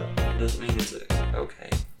back up. Doesn't mean it's okay.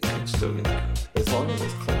 You can still get that. As long as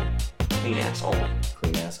it's clean. Clean ass only.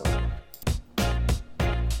 Clean ass only.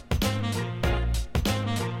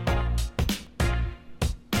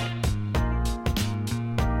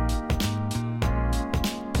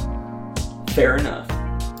 Fair enough.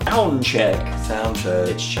 Sound check. Sound check.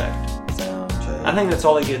 It's checked. Sound check. I think that's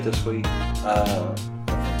all I get this week. Yeah,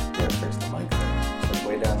 fix the mic thing. It's like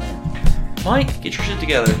way down there. Mike, get your shit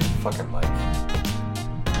together. Fucking mic.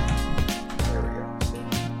 There we go.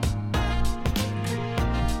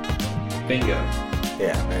 Bingo.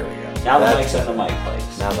 Yeah, there we go. Now the mic's at the mic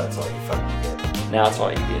place. Now that's all you fucking get. Now that's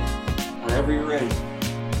all you get. Whenever you're ready.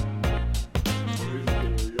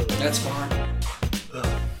 That's fine.